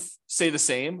improve, stay the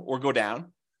same, or go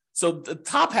down. So the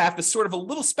top half is sort of a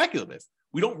little speculative.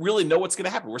 We don't really know what's going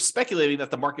to happen. We're speculating that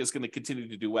the market is going to continue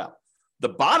to do well. The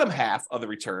bottom half of the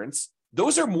returns,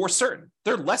 those are more certain.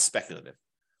 They're less speculative.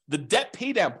 The debt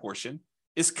pay down portion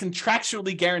is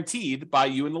contractually guaranteed by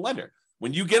you and the lender.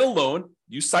 When you get a loan,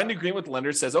 you sign an agreement with the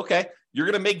lender that says, okay, you're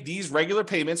going to make these regular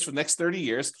payments for the next 30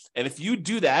 years. And if you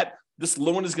do that, this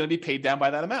loan is going to be paid down by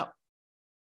that amount.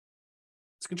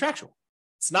 It's contractual.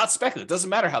 It's not speculative. It doesn't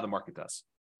matter how the market does.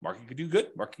 Market could do good,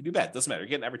 market could do bad. It doesn't matter. You're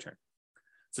getting that return.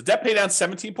 So debt pay down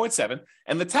 17.7,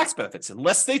 and the tax benefits,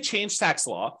 unless they change tax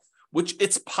law, which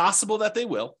it's possible that they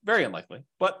will, very unlikely,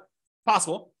 but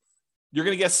possible, you're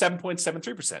going to get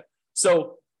 7.73%.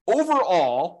 So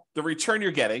overall, the return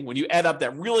you're getting when you add up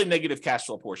that really negative cash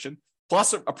flow portion,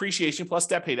 plus appreciation, plus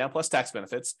debt pay down, plus tax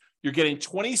benefits, you're getting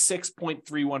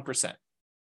 26.31%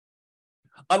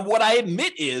 on what I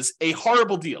admit is a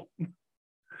horrible deal.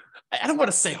 I don't want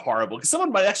to say horrible because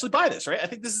someone might actually buy this, right? I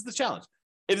think this is the challenge.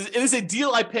 It is a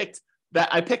deal I picked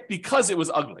because it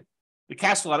was ugly. The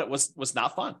cash flow on it was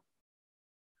not fun.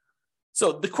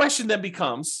 So the question then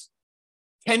becomes,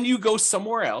 can you go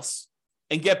somewhere else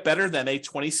and get better than a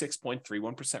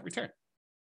 26.31% return?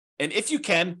 And if you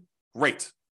can,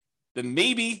 great. Then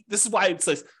maybe this is why it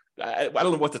says, I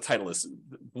don't know what the title is,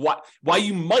 why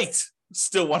you might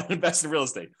still want to invest in real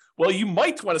estate. Well, you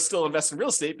might want to still invest in real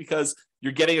estate because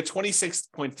you're getting a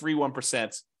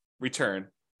 26.31% return,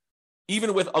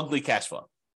 even with ugly cash flow.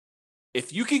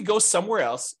 If you can go somewhere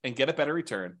else and get a better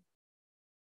return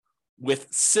with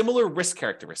similar risk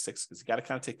characteristics, because you got to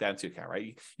kind of take that into account,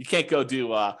 right? You can't go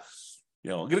do, I'm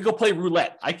going to go play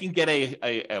roulette. I can get a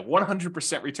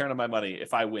 100% return on my money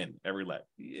if I win at roulette.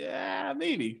 Yeah,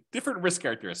 maybe. Different risk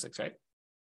characteristics, right?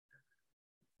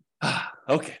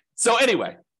 Okay. So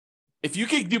anyway, if you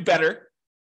can do better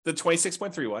than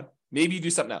 26.31, maybe you do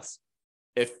something else.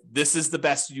 If this is the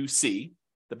best you see,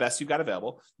 the best you've got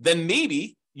available, then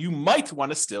maybe you might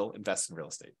want to still invest in real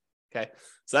estate. Okay.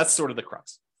 So that's sort of the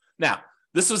crux. Now,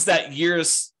 this was that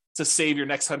years to save your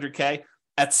next 100K.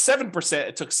 At 7%,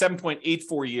 it took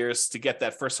 7.84 years to get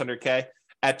that first 100K.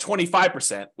 At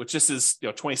 25%, which this is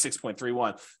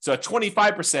 26.31. So at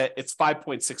 25%, it's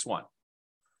 5.61.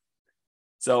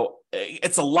 So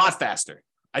it's a lot faster.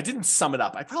 I didn't sum it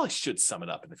up. I probably should sum it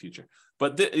up in the future.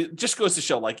 But it just goes to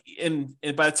show, like,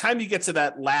 by the time you get to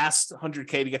that last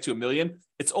 100K to get to $1 million,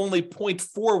 it's only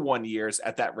 0.41 years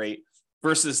at that rate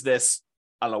versus this,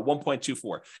 I don't know,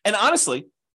 1.24. And honestly,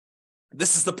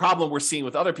 This is the problem we're seeing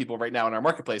with other people right now in our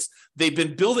marketplace. They've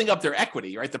been building up their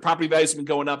equity, right? The property values have been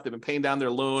going up. They've been paying down their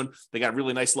loan. They got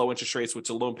really nice low interest rates, which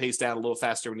the loan pays down a little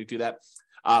faster when you do that.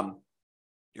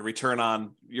 Your return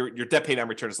on your debt pay down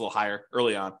return is a little higher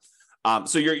early on.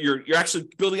 So you're actually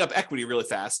building up equity really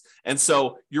fast. And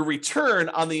so your return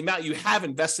on the amount you have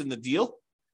invested in the deal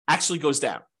actually goes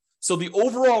down. So the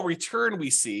overall return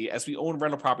we see as we own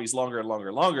rental properties longer and longer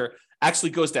and longer actually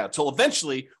goes down until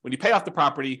eventually when you pay off the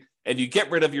property and you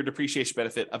get rid of your depreciation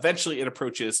benefit, eventually it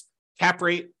approaches cap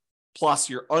rate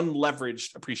plus your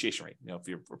unleveraged appreciation rate. If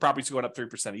your property's going up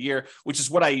 3% a year, which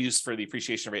is what I use for the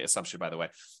appreciation rate assumption, by the way.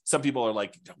 Some people are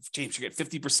like, James, you get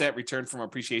 50% return from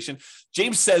appreciation.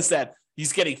 James says that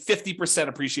he's getting 50%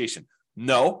 appreciation.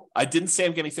 No, I didn't say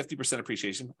I'm getting 50%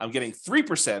 appreciation. I'm getting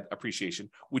 3% appreciation,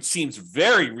 which seems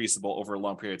very reasonable over a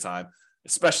long period of time,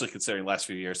 especially considering the last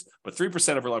few years. But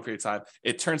 3% over a long period of time,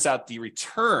 it turns out the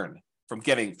return from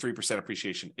getting 3%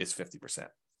 appreciation is 50%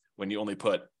 when you only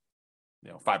put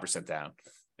 5% down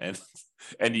and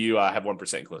you have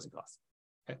 1% in closing costs.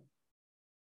 Okay.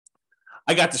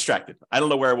 I got distracted. I don't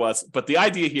know where it was, but the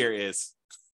idea here is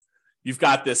you've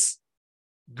got this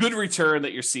good return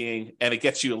that you're seeing, and it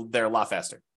gets you there a lot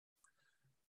faster.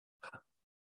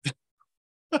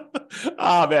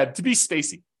 Man, to be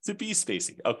spacey.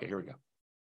 Okay, here we go.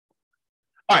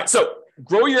 All right, so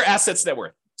grow your assets net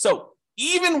worth. So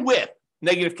even with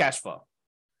negative cash flow,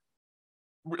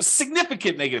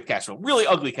 significant negative cash flow, really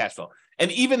ugly cash flow,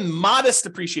 and even modest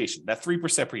depreciation, that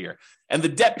 3% per year, and the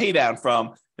debt pay down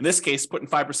from, in this case, putting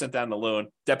 5% down the loan,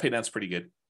 debt pay down is pretty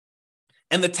good.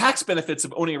 And the tax benefits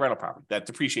of owning a rental property, that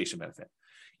depreciation benefit,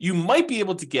 you might be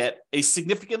able to get a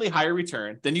significantly higher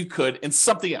return than you could in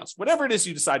something else. Whatever it is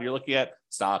you decide you're looking at,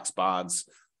 stocks, bonds,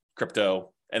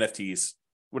 crypto, NFTs,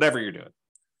 whatever you're doing.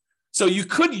 So you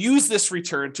could use this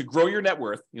return to grow your net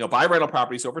worth, buy rental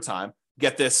properties over time,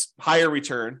 get this higher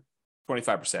return,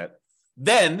 25%.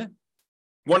 Then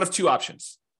one of two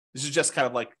options. This is just kind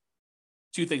of like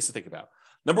two things to think about.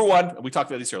 Number one, and we talked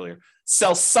about these earlier,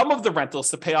 sell some of the rentals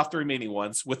to pay off the remaining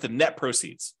ones with the net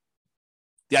proceeds.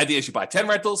 The idea is you buy 10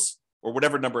 rentals or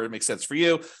whatever number makes sense for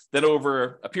you. Then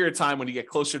over a period of time, when you get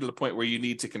closer to the point where you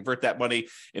need to convert that money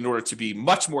in order to be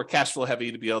much more cash flow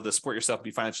heavy, to be able to support yourself and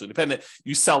be financially independent,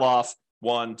 you sell off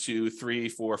 1, 2, 3,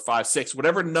 4, 5, 6,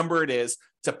 whatever number it is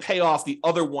to pay off the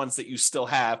other ones that you still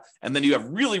have. And then you have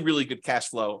really, really good cash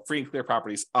flow, free and clear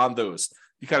properties on those.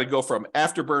 You kind of go from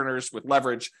afterburners with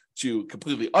leverage to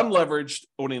completely unleveraged,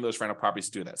 owning those rental properties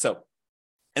to do that. So,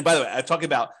 and by the way, I'm talking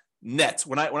about net.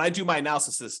 When I do my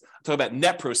analysis, I'm talking about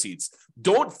net proceeds.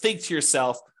 Don't think to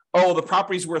yourself, oh, the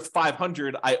property's worth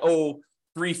 500, I owe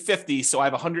 350, so I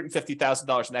have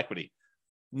 $150,000 in equity.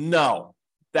 No,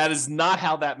 that is not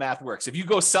how that math works. If you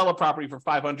go sell a property for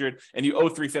 500 and you owe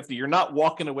 350, you're not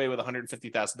walking away with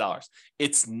 $150,000.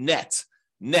 It's net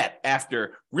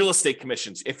after real estate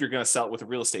commissions. If you're going to sell it with a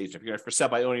real estate agent, if you're going to sell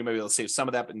by owning, maybe they'll save some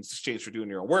of that in exchange for doing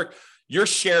your own work. Your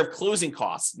share of closing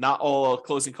costs, not all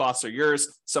closing costs are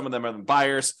yours. Some of them are the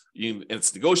buyers. And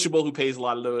it's negotiable who pays a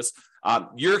lot of those.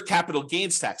 Your capital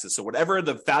gains taxes. So whatever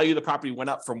the value of the property went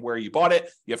up from where you bought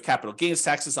it, you have capital gains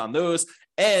taxes on those.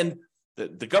 And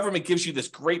the government gives you this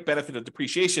great benefit of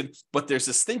depreciation, but there's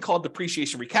this thing called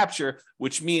depreciation recapture,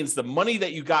 which means the money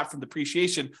that you got from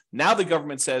depreciation, now the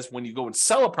government says when you go and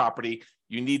sell a property,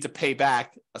 you need to pay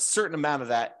back a certain amount of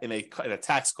that in a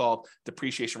tax called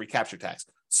depreciation recapture tax.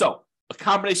 So a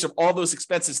combination of all those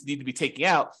expenses need to be taken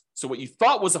out. So what you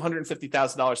thought was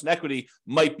 $150,000 in equity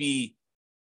might be,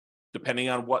 depending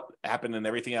on what happened and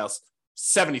everything else,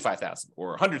 $75,000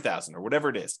 or $100,000 or whatever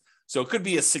it is. So it could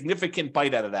be a significant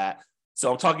bite out of that. So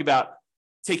I'm talking about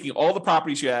taking all the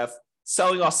properties you have,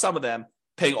 selling off some of them,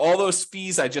 paying all those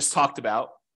fees I just talked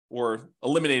about, or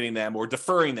eliminating them or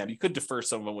deferring them. You could defer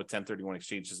some of them with 1031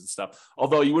 exchanges and stuff,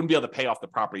 although you wouldn't be able to pay off the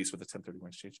properties with a 1031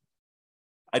 exchange.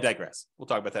 I digress. We'll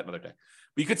talk about that another day.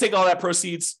 But you could take all that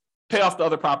proceeds, pay off the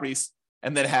other properties,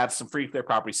 and then have some free clear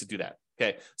properties to do that.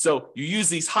 Okay. So you use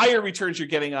these higher returns you're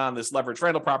getting on this leveraged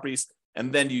rental properties,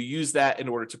 and then you use that in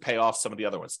order to pay off some of the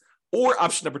other ones. Or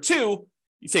option number two,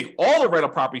 you take all the rental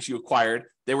properties you acquired,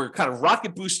 they were kind of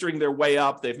rocket boostering their way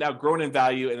up. They've now grown in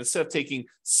value. And instead of taking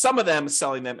some of them,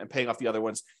 selling them and paying off the other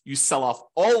ones, you sell off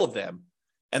all of them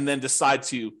and then decide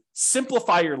to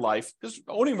simplify your life, because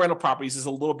owning rental properties is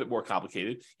a little bit more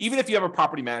complicated. Even if you have a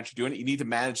property manager doing it, you need to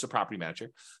manage the property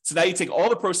manager. So now you take all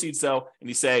the proceeds though, and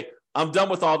you say, I'm done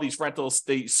with all these rentals.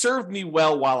 They served me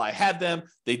well while I had them.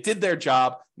 They did their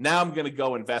job. Now I'm going to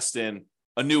go invest in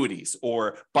annuities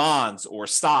or bonds or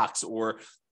stocks or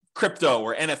crypto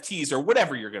or NFTs or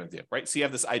whatever you're going to do, right? So you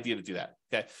have this idea to do that,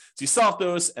 okay? So you sell off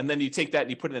those, and then you take that and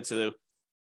you put it into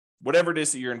whatever it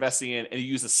is that you're investing in, and you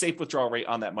use a safe withdrawal rate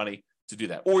on that money to do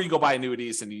that. Or you go buy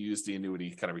annuities and you use the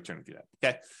annuity kind of return to do that.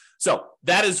 Okay. So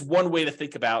that is one way to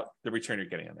think about the return you're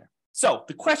getting on there. So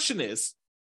the question is,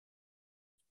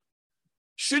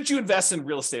 should you invest in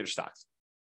real estate or stocks?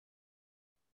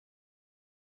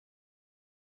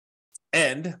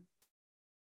 And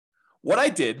what I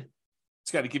did,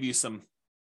 it's got to give you some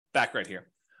background here.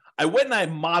 I went and I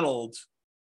modeled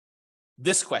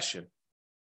this question.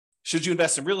 Should you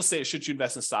invest in real estate or should you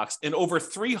invest in stocks in over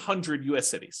 300 US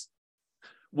cities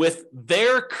with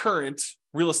their current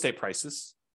real estate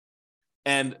prices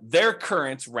and their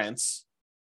current rents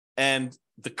and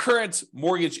the current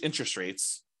mortgage interest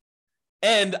rates.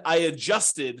 And I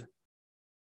adjusted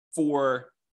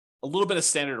for a little bit of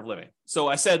standard of living. So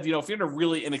I said, if you're in a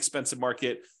really inexpensive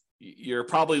market, you're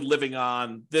probably living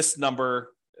on this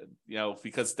number,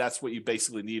 because that's what you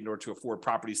basically need in order to afford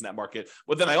properties in that market.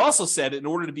 But then I also said, in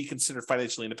order to be considered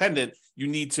financially independent, you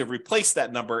need to replace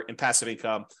that number in passive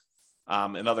income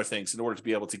and other things in order to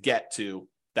be able to get to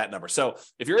that number. So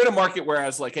if you're in a market where I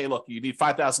was like, hey, look, you need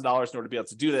 $5,000 in order to be able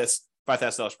to do this,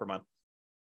 $5,000 per month,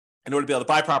 in order to be able to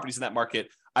buy properties in that market,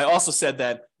 I also said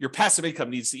that your passive income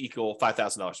needs to equal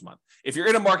 $5,000 a month. If you're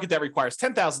in a market that requires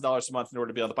 $10,000 a month in order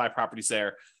to be able to buy properties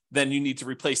there, then you need to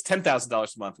replace $10,000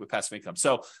 a month with passive income.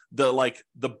 So the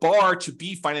bar to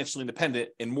be financially independent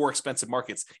in more expensive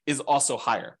markets is also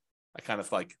higher. I kind of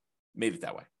made it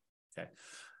that way. Okay.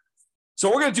 So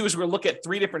what we're going to do is we're going to look at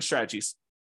 3 different strategies.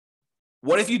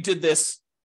 What if you did this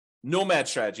nomad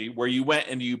strategy where you went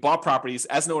and you bought properties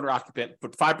as an owner occupant,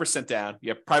 put 5% down, you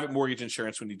have private mortgage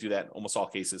insurance when you do that in almost all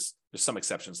cases. There's some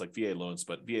exceptions like VA loans,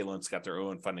 but VA loans got their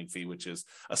own funding fee, which is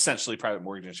essentially private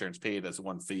mortgage insurance paid as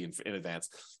one fee in advance.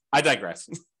 I digress.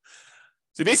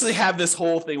 So you basically have this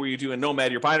whole thing where you do a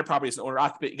nomad, you're buying a property as an owner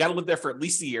occupant, you got to live there for at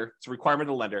least a year. It's a requirement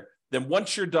of the lender. Then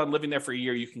once you're done living there for a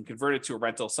year, you can convert it to a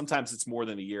rental. Sometimes it's more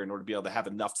than a year in order to be able to have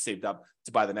enough saved up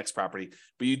to buy the next property.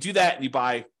 But you do that and you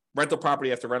buy rental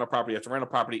property after rental property after rental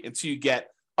property until you get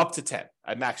up to 10.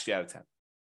 I maxed you out of 10.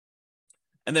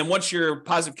 And then once your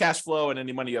positive cash flow and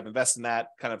any money you have invested in that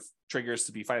kind of triggers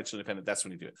to be financially independent, that's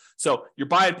when you do it. So you're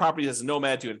buying property as a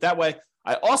nomad, doing it that way.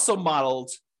 I also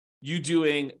modeled you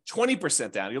doing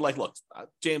 20% down. You're like, look,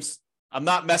 James, I'm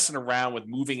not messing around with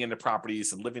moving into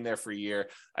properties and living there for a year.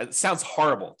 It sounds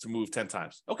horrible to move 10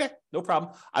 times. Okay, no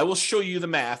problem. I will show you the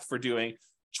math for doing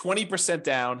 20%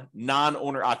 down,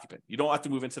 non-owner occupant. You don't have to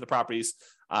move into the properties.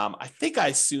 I think I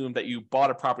assumed that you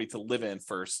bought a property to live in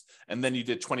first, and then you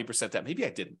did 20% down. Maybe I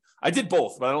didn't. I did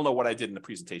both, but I don't know what I did in the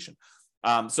presentation.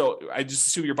 So I just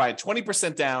assume you're buying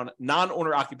 20% down,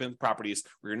 non-owner occupant properties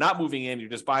where you're not moving in, you're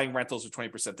just buying rentals with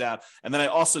 20% down. And then I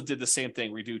also did the same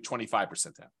thing where you do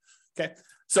 25% down. Okay.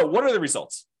 So what are the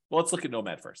results? Well, let's look at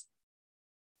Nomad first.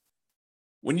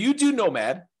 When you do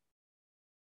Nomad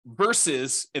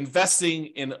versus investing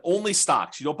in only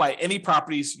stocks, you don't buy any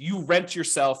properties, you rent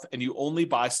yourself and you only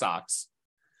buy stocks.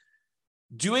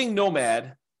 Doing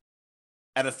Nomad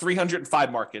at a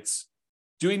 305 markets,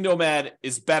 doing Nomad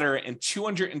is better in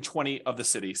 220 of the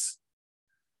cities.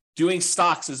 Doing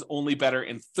stocks is only better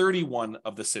in 31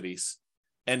 of the cities.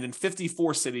 And in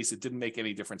 54 cities, it didn't make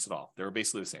any difference at all. They were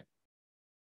basically the same.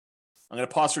 I'm going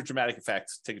to pause for dramatic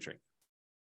effect. Take a drink.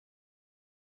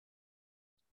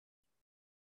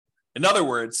 In other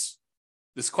words,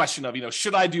 this question of,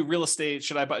 should I do real estate?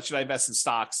 Should I invest in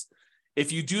stocks?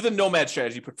 If you do the Nomad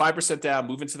strategy, put 5% down,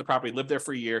 move into the property, live there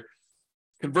for a year,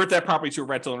 convert that property to a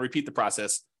rental and repeat the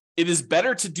process, it is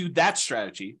better to do that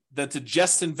strategy than to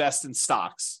just invest in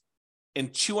stocks in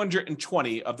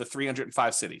 220 of the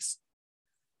 305 cities.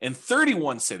 In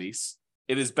 31 cities,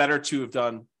 it is better to have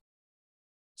done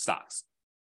stocks.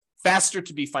 Faster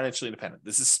to be financially independent.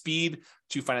 This is speed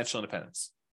to financial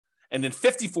independence. And in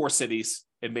 54 cities,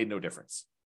 it made no difference.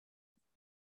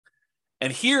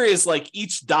 And here is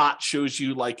each dot shows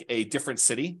you a different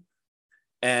city.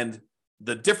 And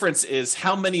the difference is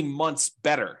how many months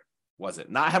better was it?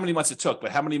 Not how many months it took,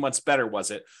 but how many months better was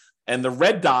it? And the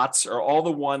red dots are all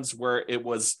the ones where it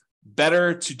was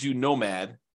better to do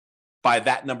Nomad by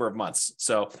that number of months.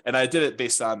 So, and I did it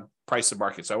based on price of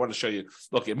market. So I want to show you,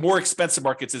 look, in more expensive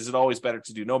markets, is it always better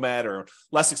to do Nomad, or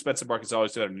less expensive markets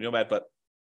always better to do Nomad? But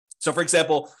so for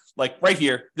example, right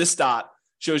here, this dot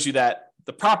shows you that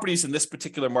the properties in this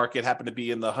particular market happen to be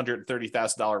in the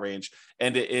 $130,000 range.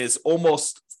 And it is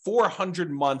almost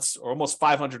 400 months or almost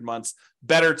 500 months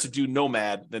better to do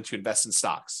Nomad than to invest in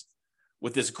stocks.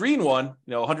 With this green one,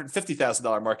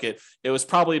 $150,000 market, it was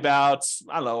probably about,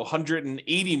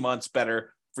 180 months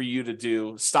better for you to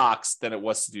do stocks than it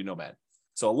was to do Nomad.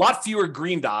 So a lot fewer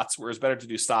green dots, where it's better to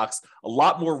do stocks, a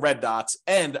lot more red dots.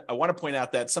 And I want to point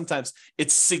out that sometimes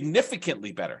it's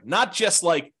significantly better, not just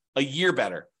like a year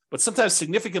better, but sometimes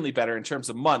significantly better in terms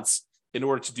of months in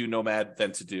order to do Nomad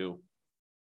than to do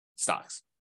stocks.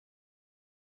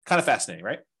 Kind of fascinating,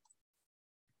 right?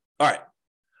 All right.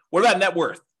 What about net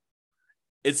worth?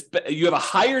 You have a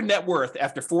higher net worth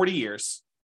after 40 years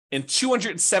in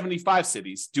 275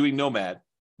 cities doing Nomad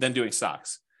than doing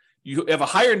stocks. You have a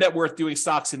higher net worth doing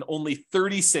stocks in only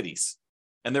 30 cities.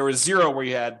 And there was 0 where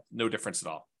you had no difference at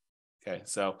all. Okay.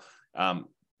 So,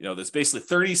 there's basically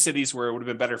 30 cities where it would have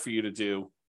been better for you to do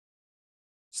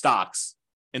stocks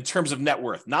in terms of net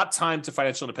worth, not time to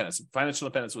financial independence. Financial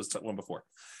independence was one before.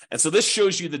 And so this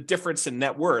shows you the difference in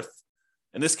net worth.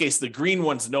 In this case, the green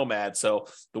one's Nomad. So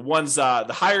the ones, the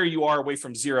higher you are away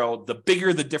from 0, the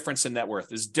bigger the difference in net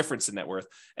worth is difference in net worth.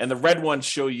 And the red ones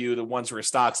show you the ones where are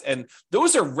stocks. And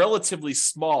those are relatively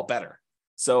small better.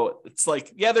 So it's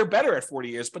like, yeah, they're better at 40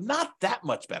 years, but not that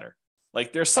much better.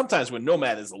 Like there's sometimes when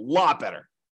Nomad is a lot better.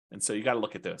 And so you got to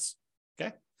look at this. Okay.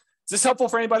 Is this helpful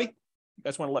for anybody? You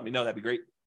guys want to let me know? That'd be great.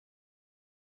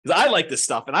 Because I like this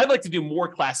stuff and I'd like to do more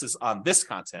classes on this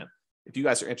content if you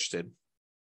guys are interested.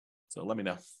 So let me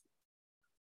know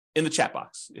in the chat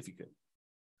box, if you could,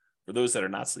 for those that are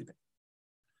not sleeping.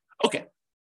 Okay.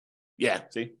 Yeah,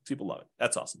 see, people love it.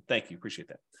 That's awesome. Thank you. Appreciate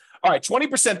that. All right,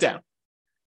 20% down.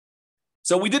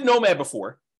 So we did Nomad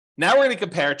before. Now we're going to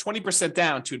compare 20%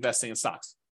 down to investing in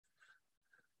stocks.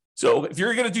 So if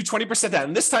you're going to do 20% down,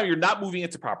 and this time you're not moving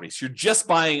into properties, you're just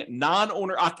buying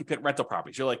non-owner occupant rental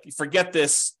properties. You're like, forget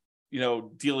this,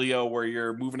 dealio where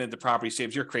you're moving into properties,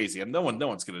 James, you're crazy. And no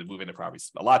one's going to move into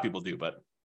properties. A lot of people do, but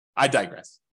I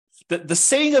digress. The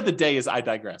saying of the day is I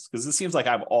digress, because it seems like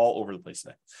I'm all over the place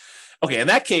today. Okay, in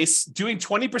that case, doing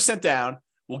 20% down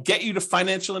will get you to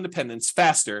financial independence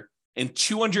faster in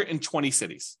 220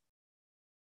 cities.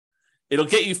 It'll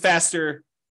get you faster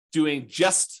doing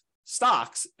just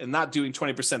stocks and not doing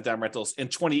 20% down rentals in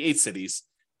 28 cities.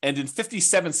 And in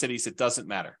 57 cities, it doesn't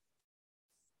matter.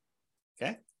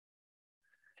 Okay.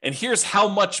 And here's how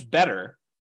much better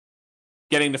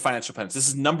getting to financial independence. This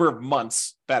is number of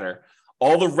months better.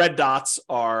 All the red dots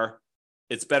are,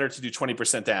 it's better to do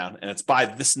 20% down, and it's by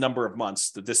this number of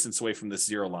months, the distance away from this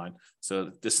 0 line. So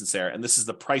the distance there. And this is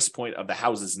the price point of the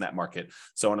houses in that market.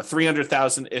 So on a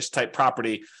 300,000-ish type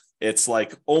property, it's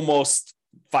like almost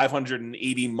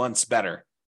 580 months better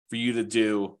for you to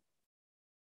do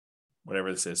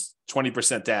whatever this is,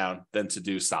 20% down than to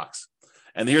do stocks.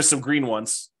 And here's some green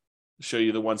ones to show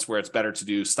you the ones where it's better to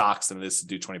do stocks than it is to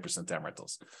do 20% down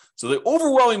rentals. So the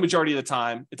overwhelming majority of the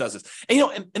time it does this.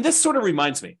 And and this sort of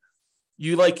reminds me,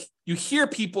 you hear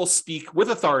people speak with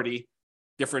authority,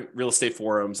 different real estate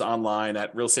forums, online,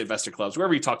 at real estate investor clubs,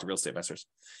 wherever you talk to real estate investors.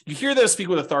 You hear them speak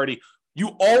with authority.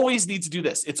 You always need to do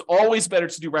this. It's always better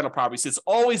to do rental properties. It's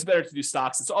always better to do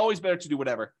stocks. It's always better to do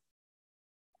whatever.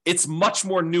 It's much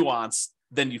more nuanced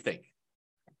than you think,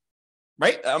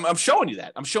 right? I'm showing you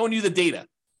that. I'm showing you the data.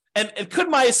 And could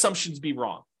my assumptions be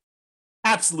wrong?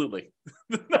 Absolutely.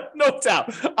 No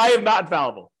doubt. I am not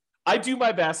infallible. I do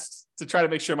my best to try to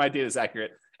make sure my data is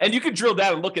accurate. And you can drill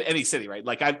down and look at any city, right?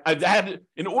 Like I've had,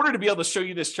 in order to be able to show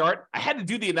you this chart, I had to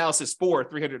do the analysis for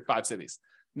 305 cities.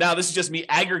 Now, this is just me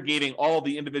aggregating all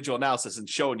the individual analysis and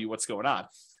showing you what's going on.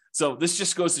 So this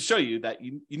just goes to show you that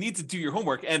you need to do your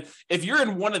homework. And if you're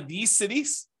in one of these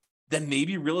cities, then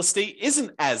maybe real estate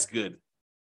isn't as good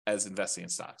as investing in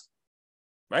stocks,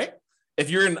 right? If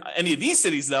you're in any of these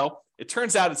cities, though, it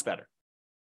turns out it's better.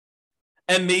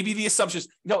 And maybe the assumptions,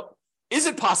 is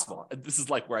it possible? This is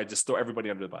like where I just throw everybody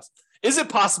under the bus. Is it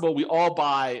possible we all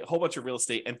buy a whole bunch of real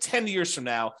estate and 10 years from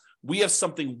now, we have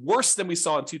something worse than we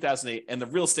saw in 2008 and the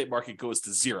real estate market goes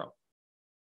to 0?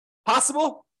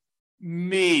 Possible?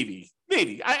 Maybe.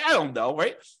 I don't know,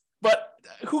 right? But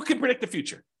who can predict the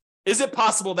future? Is it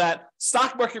possible that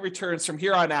stock market returns from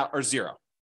here on out are 0?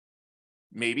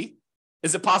 Maybe.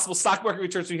 Is it possible stock market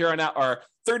returns from here on out are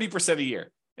 30% a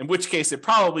year? In which case it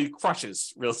probably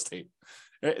crushes real estate.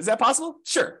 Is that possible?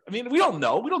 Sure. I mean, we don't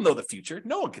know. We don't know the future.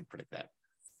 No one can predict that.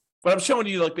 But I'm showing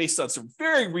you based on some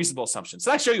very reasonable assumptions.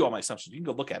 So I show you all my assumptions. You can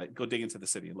go look at it, go dig into the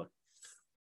city and look.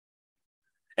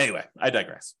 Anyway, I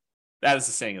digress. That is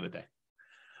the saying of the day.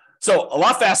 So a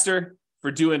lot faster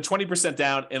for doing 20%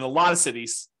 down in a lot of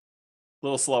cities, a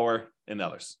little slower in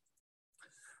others.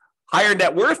 Higher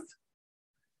net worth.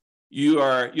 You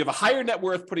have a higher net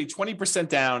worth putting 20%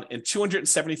 down in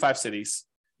 275 cities.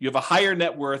 You have a higher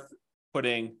net worth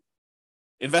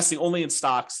investing only in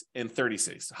stocks in 30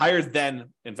 cities, higher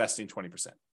than investing 20%.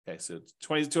 Okay, so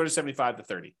 275 to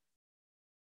 30.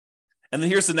 And then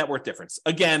here's the net worth difference.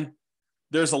 Again,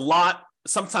 there's a lot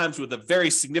sometimes with a very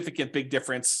significant big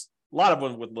difference, a lot of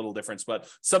them with little difference, but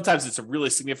sometimes it's a really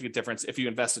significant difference if you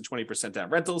invest in 20% down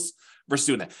rentals versus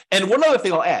doing that. And one other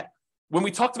thing I'll add, when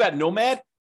we talked about Nomad,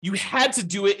 you had to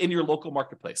do it in your local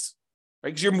marketplace, right?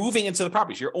 Because you're moving into the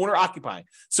properties, you're owner occupying.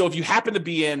 So if you happen to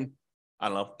be in, I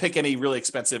don't know, pick any really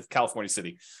expensive California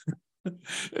city,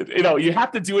 you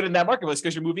have to do it in that marketplace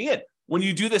because you're moving in. When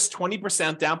you do this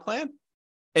 20% down plan,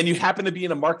 and you happen to be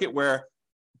in a market where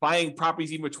buying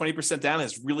properties even with 20% down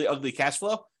has really ugly cash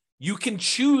flow, you can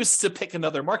choose to pick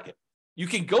another market. You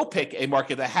can go pick a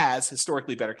market that has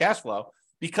historically better cash flow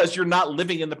because you're not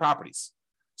living in the properties.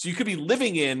 So you could be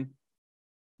living in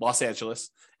Los Angeles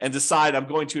and decide I'm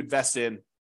going to invest in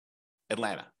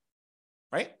Atlanta,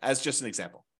 right? As just an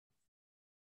example.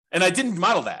 And I didn't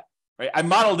model that, right? I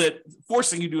modeled it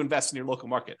forcing you to invest in your local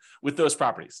market with those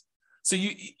properties. So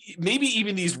you maybe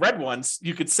even these red ones,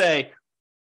 you could say,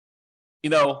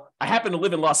 I happen to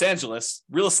live in Los Angeles.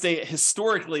 Real estate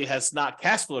historically has not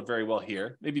cash flowed very well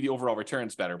here. Maybe the overall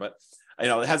return's better, but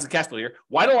it has a cash flow here.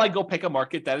 Why don't I go pick a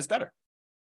market that is better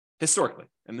historically?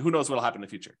 And who knows what'll happen in the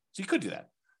future. So you could do that.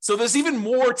 So there's even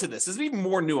more to this. There's even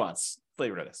more nuance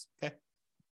flavor to this. Okay.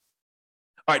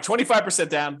 All right, 25%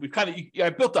 down. We've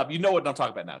I built up. You know what I'm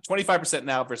talking about now. 25%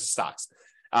 now versus stocks.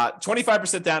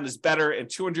 25% down is better in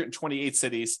 228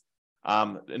 cities.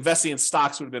 Investing in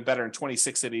stocks would have been better in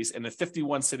 26 cities, and in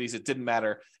 51 cities, it didn't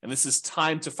matter. And this is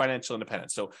time to financial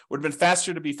independence. So it would have been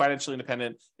faster to be financially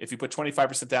independent if you put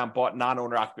 25% down, bought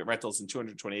non-owner occupant rentals in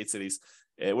 228 cities.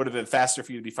 It would have been faster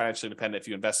for you to be financially independent if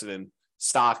you invested in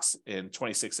stocks in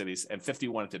 26 cities, and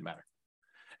 51, it didn't matter.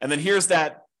 And then here's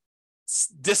that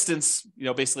distance,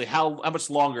 basically how much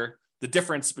longer the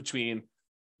difference between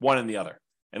one and the other.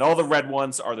 And all the red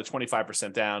ones are the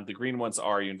 25% down. The green ones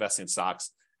are you investing in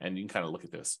stocks. And you can kind of look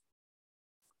at this.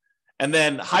 And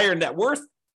then higher net worth.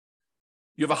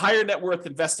 You have a higher net worth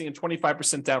investing in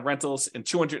 25% down rentals in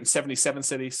 277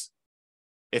 cities.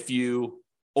 If you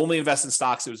only invest in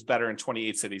stocks, it was better in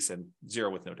 28 cities and 0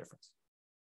 with no difference.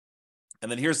 And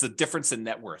then here's the difference in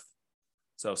net worth.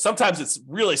 So sometimes it's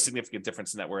really significant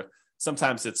difference in net worth.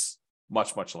 Sometimes it's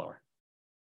much, much lower.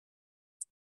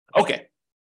 Okay.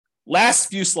 Last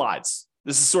few slides.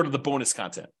 This is sort of the bonus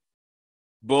content.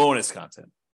 Bonus content.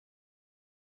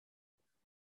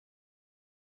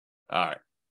 All right.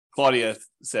 Claudia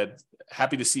said,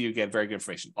 happy to see you again. Very good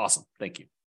information. Awesome. Thank you.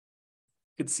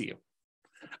 Good to see you.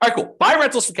 All right, cool. Buy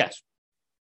rentals for cash.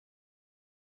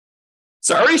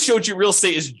 So I already showed you real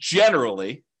estate is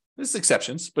generally, there's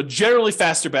exceptions, but generally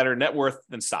faster, better net worth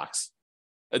than stocks.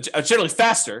 Generally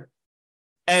faster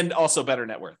and also better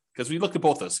net worth. Because we looked at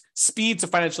both those, speed to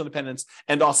financial independence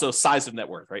and also size of net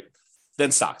worth, right?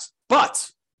 Than stocks.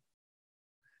 But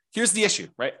here's the issue,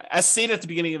 right? As stated at the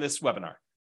beginning of this webinar,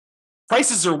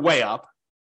 prices are way up,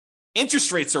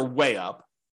 interest rates are way up,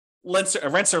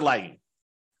 rents are lagging.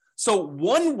 So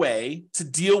one way to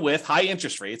deal with high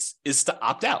interest rates is to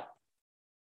opt out.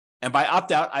 And by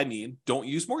opt out, I mean don't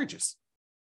use mortgages.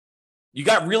 You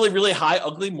got really, really high,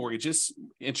 ugly mortgages,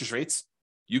 interest rates.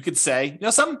 You could say,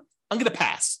 something, I'm going to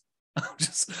pass.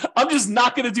 I'm just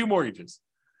not going to do mortgages.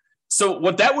 So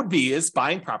what that would be is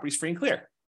buying properties free and clear.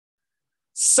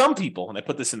 Some people, and I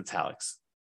put this in italics,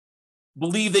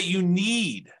 believe that you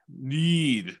need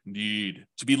to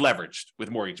be leveraged with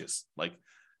mortgages. Like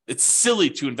it's silly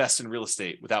to invest in real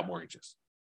estate without mortgages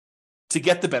to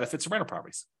get the benefits of rental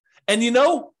properties. And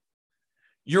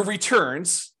your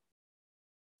returns,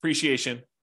 appreciation,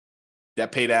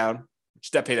 debt pay down,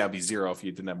 which debt pay down would be 0 if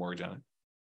you didn't have mortgage on it,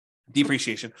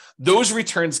 depreciation, those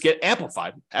returns get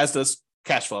amplified, as does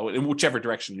cash flow in whichever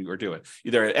direction you are doing,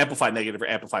 either amplify negative or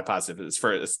amplify positive as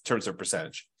far as terms of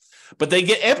percentage. But they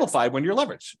get amplified when you're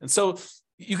leveraged. And so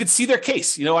you could see their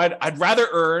case. I'd rather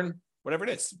earn whatever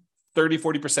it is, 30,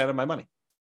 40% of my money.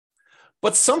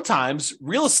 But sometimes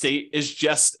real estate is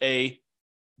just a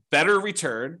better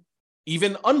return,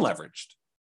 even unleveraged.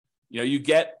 You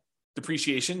get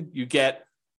depreciation, you get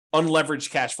unleveraged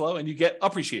cash flow, and you get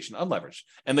appreciation, unleveraged.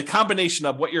 And the combination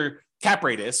of what your cap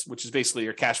rate is, which is basically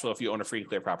your cash flow if you own a free and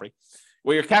clear property,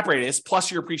 what your cap rate is,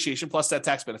 plus your appreciation, plus that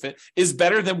tax benefit, is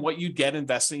better than what you'd get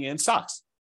investing in stocks.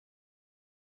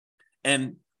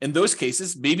 And in those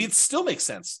cases, maybe it still makes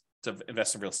sense to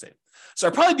invest in real estate. So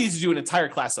I probably need to do an entire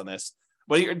class on this,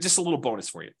 but just a little bonus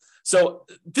for you. So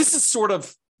this is sort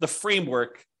of the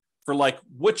framework for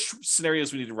which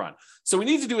scenarios we need to run. So we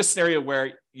need to do a scenario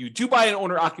where you do buy an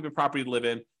owner occupant property to live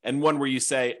in, and one where you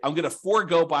say, I'm going to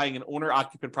forego buying an owner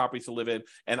occupant property to live in,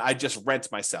 and I just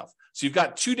rent myself. So you've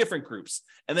got two different groups.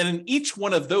 And then in each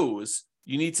one of those,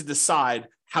 you need to decide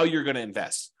how you're going to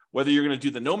invest, whether you're going to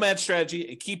do the nomad strategy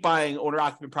and keep buying owner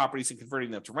occupant properties and converting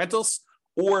them to rentals,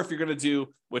 or if you're going to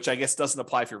do, which I guess doesn't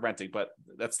apply if you're renting, but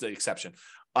that's the exception.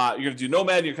 You're going to do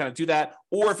nomad, you're going to do that.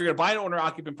 Or if you're going to buy an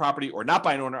owner-occupant property or not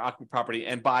buy an owner-occupant property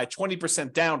and buy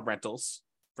 20% down rentals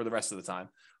for the rest of the time,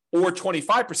 or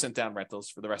 25% down rentals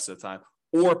for the rest of the time,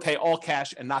 or pay all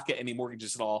cash and not get any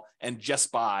mortgages at all and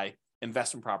just buy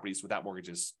investment properties without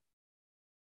mortgages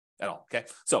at all, okay?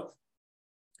 So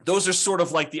those are sort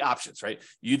of like the options, right?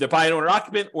 You either buy an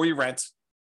owner-occupant or you rent.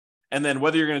 And then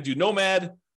whether you're going to do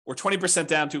nomad or 20%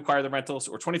 down to acquire the rentals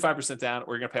or 25% down,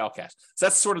 or you're going to pay all cash. So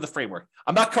that's sort of the framework.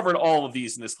 I'm not covering all of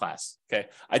these in this class, okay?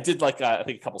 I did I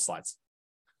think a couple slides.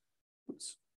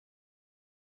 Oops.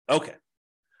 Okay.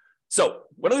 So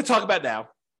what I'm going to talk about now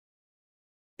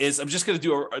is I'm just going to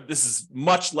do this is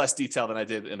much less detail than I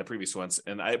did in the previous ones.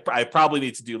 And I probably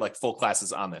need to do like full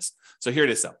classes on this. So here it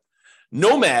is though.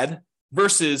 Nomad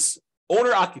versus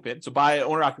owner-occupant, so buy an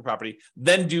owner-occupant property,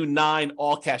 then do 9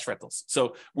 all-cash rentals.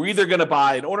 So we're either going to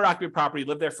buy an owner-occupant property,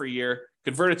 live there for a year,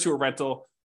 convert it to a rental,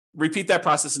 repeat that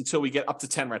process until we get up to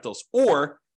 10 rentals,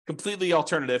 or completely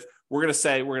alternative, we're going to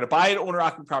say we're going to buy an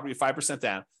owner-occupant property 5%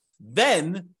 down,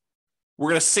 then we're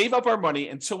going to save up our money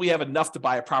until we have enough to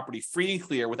buy a property free and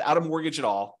clear without a mortgage at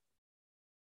all.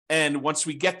 And once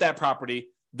we get that property,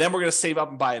 then we're going to save up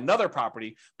and buy another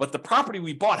property, but the property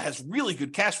we bought has really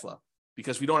good cash flow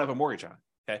because we don't have a mortgage on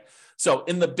it, okay? So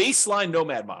in the baseline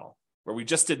nomad model, where we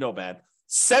just did nomad,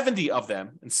 70 of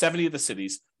them in 70 of the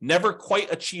cities never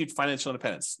quite achieved financial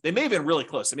independence. They may have been really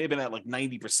close. They may have been at like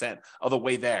 90% of the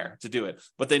way there to do it,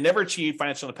 but they never achieved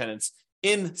financial independence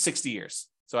in 60 years.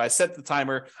 So I set the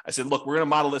timer. I said, look, we're going to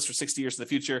model this for 60 years in the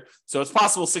future. So it's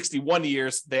possible 61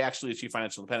 years they actually achieve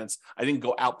financial independence. I didn't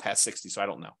go out past 60, so I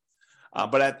don't know.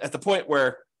 But at the point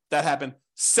where that happened,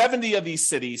 70 of these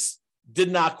cities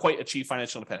did not quite achieve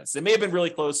financial independence. They may have been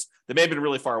really close. They may have been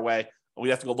really far away. We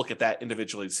have to go look at that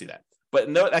individually to see that. But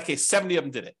in that case, 70 of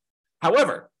them did it.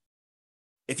 However,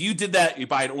 if you did that, you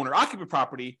buy an owner-occupant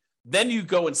property, then you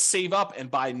go and save up and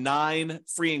buy 9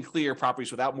 free and clear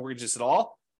properties without mortgages at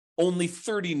all. Only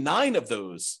 39 of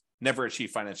those never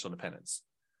achieved financial independence.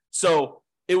 So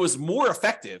it was more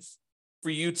effective for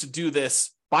you to do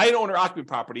this, buy an owner-occupant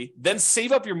property, then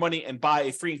save up your money and buy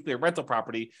a free and clear rental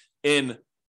property in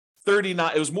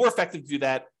 39. It was more effective to do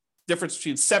that. Difference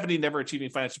between 70 never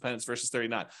achieving financial independence versus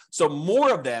 39. So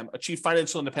more of them achieve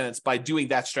financial independence by doing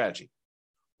that strategy,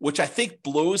 which I think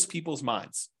blows people's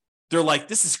minds. They're like,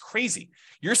 this is crazy.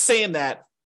 You're saying that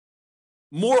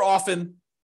more often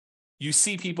you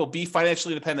see people be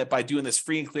financially independent by doing this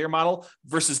free and clear model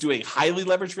versus doing highly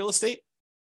leveraged real estate?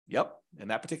 Yep, in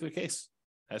that particular case,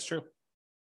 that's true.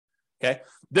 Okay,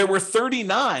 there were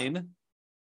 39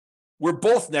 where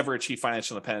both never achieved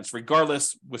financial independence,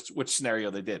 regardless which scenario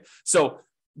they did. So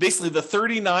basically the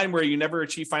 39 where you never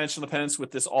achieve financial independence with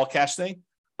this all cash thing,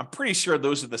 I'm pretty sure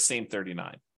those are the same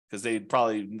 39 because they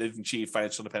probably didn't achieve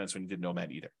financial independence when you did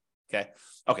nomad either.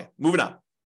 Okay, moving on.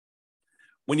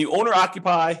 When you own or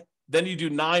occupy, then you do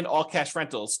 9 all cash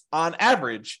rentals. On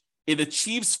average, it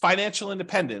achieves financial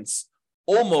independence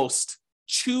almost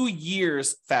 2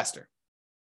 years faster.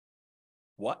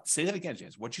 What? Say that again,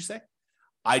 James. What'd you say?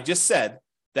 I just said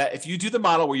that if you do the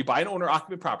model where you buy an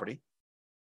owner-occupant property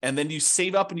and then you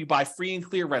save up and you buy free and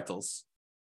clear rentals,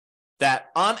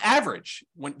 that on average,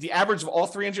 when the average of all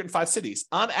 305 cities,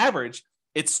 on average,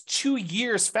 it's 2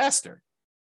 years faster,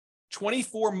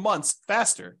 24 months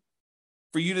faster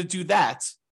for you to do that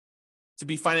to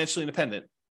be financially independent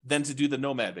than to do the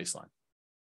nomad baseline.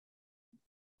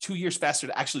 2 years faster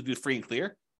to actually do free and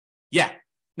clear? Yeah.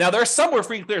 Now, there are some where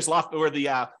free and clear is where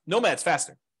the nomad's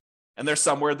faster. And there's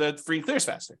some where the free and clear is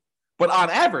faster. But on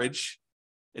average,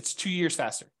 it's 2 years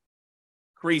faster.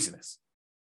 Craziness.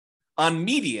 On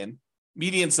median's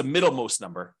the middlemost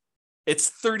number, it's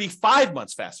 35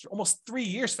 months faster, almost 3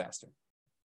 years faster.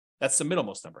 That's the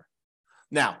middlemost number.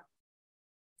 Now,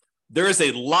 there is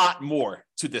a lot more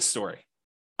to this story.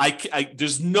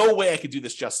 There's no way I could do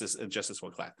this justice in just this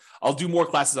one class. I'll do more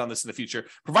classes on this in the future,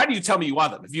 provided you tell me you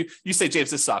want them. If you say,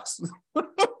 James, this sucks.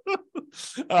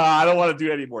 I don't want to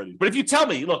do any more of these. But if you tell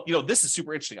me, look, this is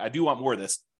super interesting, I do want more of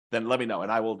this, then let me know,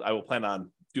 and I will plan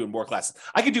on doing more classes.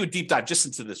 I could do a deep dive just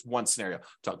into this one scenario,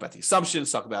 talk about the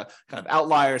assumptions, talk about kind of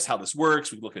outliers, how this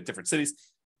works. We can look at different cities.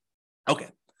 Okay.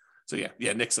 So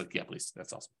yeah, Nick's like, yeah, please.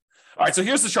 That's awesome. All right, so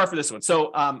here's the chart for this one.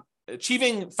 So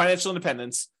achieving financial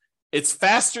independence, it's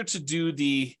faster to do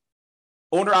the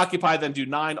owner-occupy than do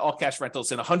 9 all-cash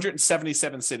rentals in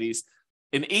 177 cities.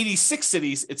 In 86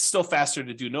 cities, it's still faster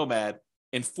to do nomad.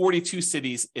 In 42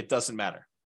 cities, it doesn't matter.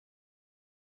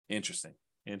 Interesting.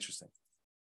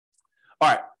 All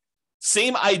right,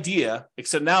 same idea,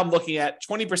 except now I'm looking at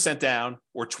 20% down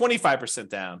or 25%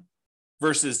 down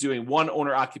versus doing one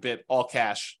owner occupant, all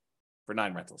cash for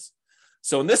 9 rentals.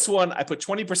 So in this one, I put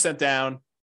 20% down,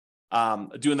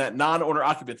 doing that non-owner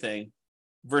occupant thing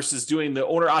versus doing the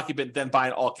owner occupant, then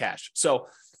buying all cash. So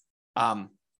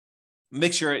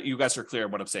make sure you guys are clear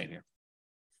on what I'm saying here.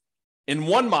 In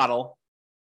one model,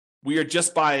 we are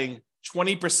just buying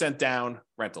 20% down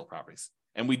rental properties.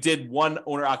 And we did one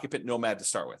owner occupant nomad to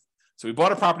start with. So we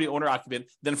bought a property owner occupant.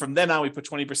 Then from then on, we put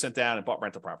 20% down and bought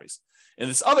rental properties. In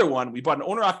this other one, we bought an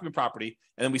owner occupant property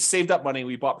and then we saved up money and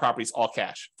we bought properties all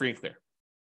cash, free and clear.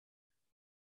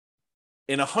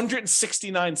 In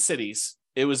 169 cities,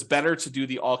 it was better to do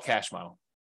the all cash model.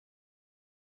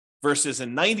 Versus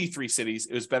in 93 cities,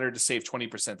 it was better to save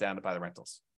 20% down to buy the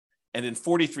rentals. And in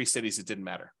 43 cities, it didn't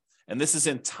matter. And this is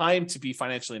in time to be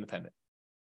financially independent.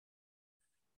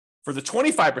 For the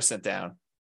 25% down,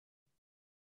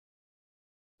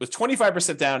 with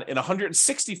 25% down in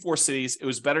 164 cities, it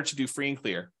was better to do free and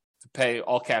clear, to pay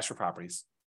all cash for properties.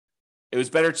 It was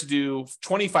better to do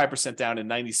 25% down in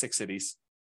 96 cities,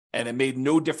 and it made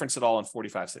no difference at all in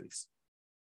 45 cities.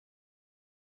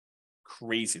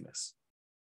 Craziness.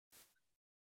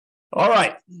 All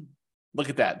right. Look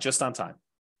at that, just on time.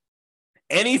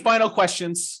 Any final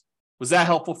questions? Was that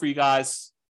helpful for you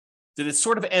guys? Did it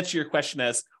sort of answer your question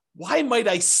as, why might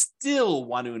I still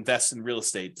want to invest in real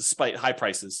estate despite high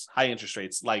prices, high interest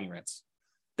rates, lagging rents?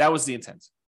 That was the intent.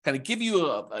 Kind of give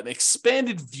you an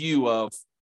expanded view of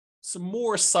some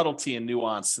more subtlety and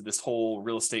nuance to this whole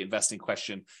real estate investing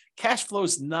question. Cash flow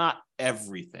is not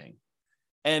everything,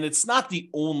 and it's not the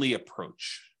only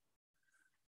approach.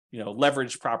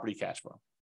 Leverage property cash flow.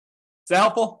 Is that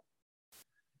helpful?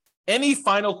 Any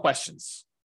final questions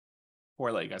before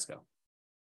I let you guys go?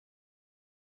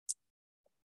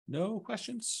 No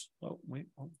questions? Oh, wait,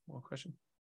 one question.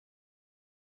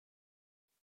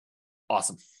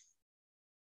 Awesome.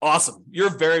 You're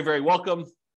very, very welcome.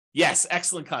 Yes,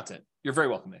 excellent content. You're very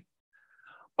welcome, Nick.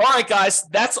 All right, guys,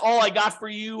 that's all I got for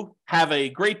you. Have a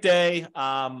great day.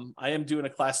 I am doing a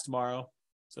class tomorrow,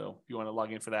 so if you want to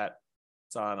log in for that,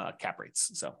 it's on cap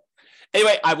rates. So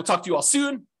anyway, I will talk to you all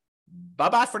soon.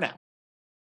 Bye-bye for now.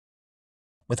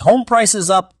 With home prices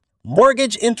up,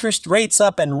 mortgage interest rates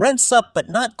up, and rents up, but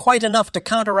not quite enough to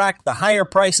counteract the higher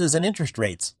prices and interest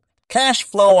rates, cash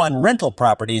flow on rental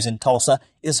properties in Tulsa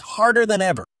is harder than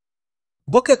ever.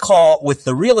 Book a call with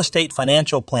the Real Estate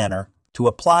Financial Planner to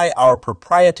apply our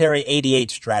proprietary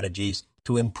 88 strategies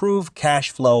to improve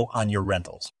cash flow on your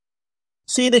rentals.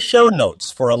 See the show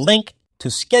notes for a link to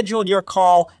schedule your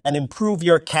call and improve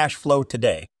your cash flow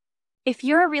today. If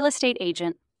you're a real estate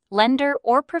agent, lender,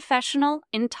 or professional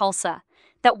in Tulsa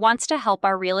that wants to help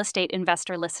our real estate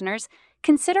investor listeners,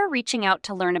 consider reaching out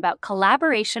to learn about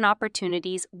collaboration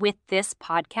opportunities with this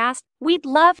podcast. We'd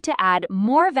love to add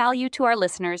more value to our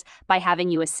listeners by having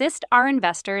you assist our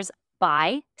investors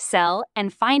buy, sell,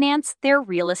 and finance their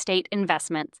real estate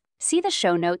investments. See the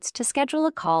show notes to schedule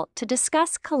a call to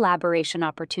discuss collaboration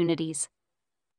opportunities.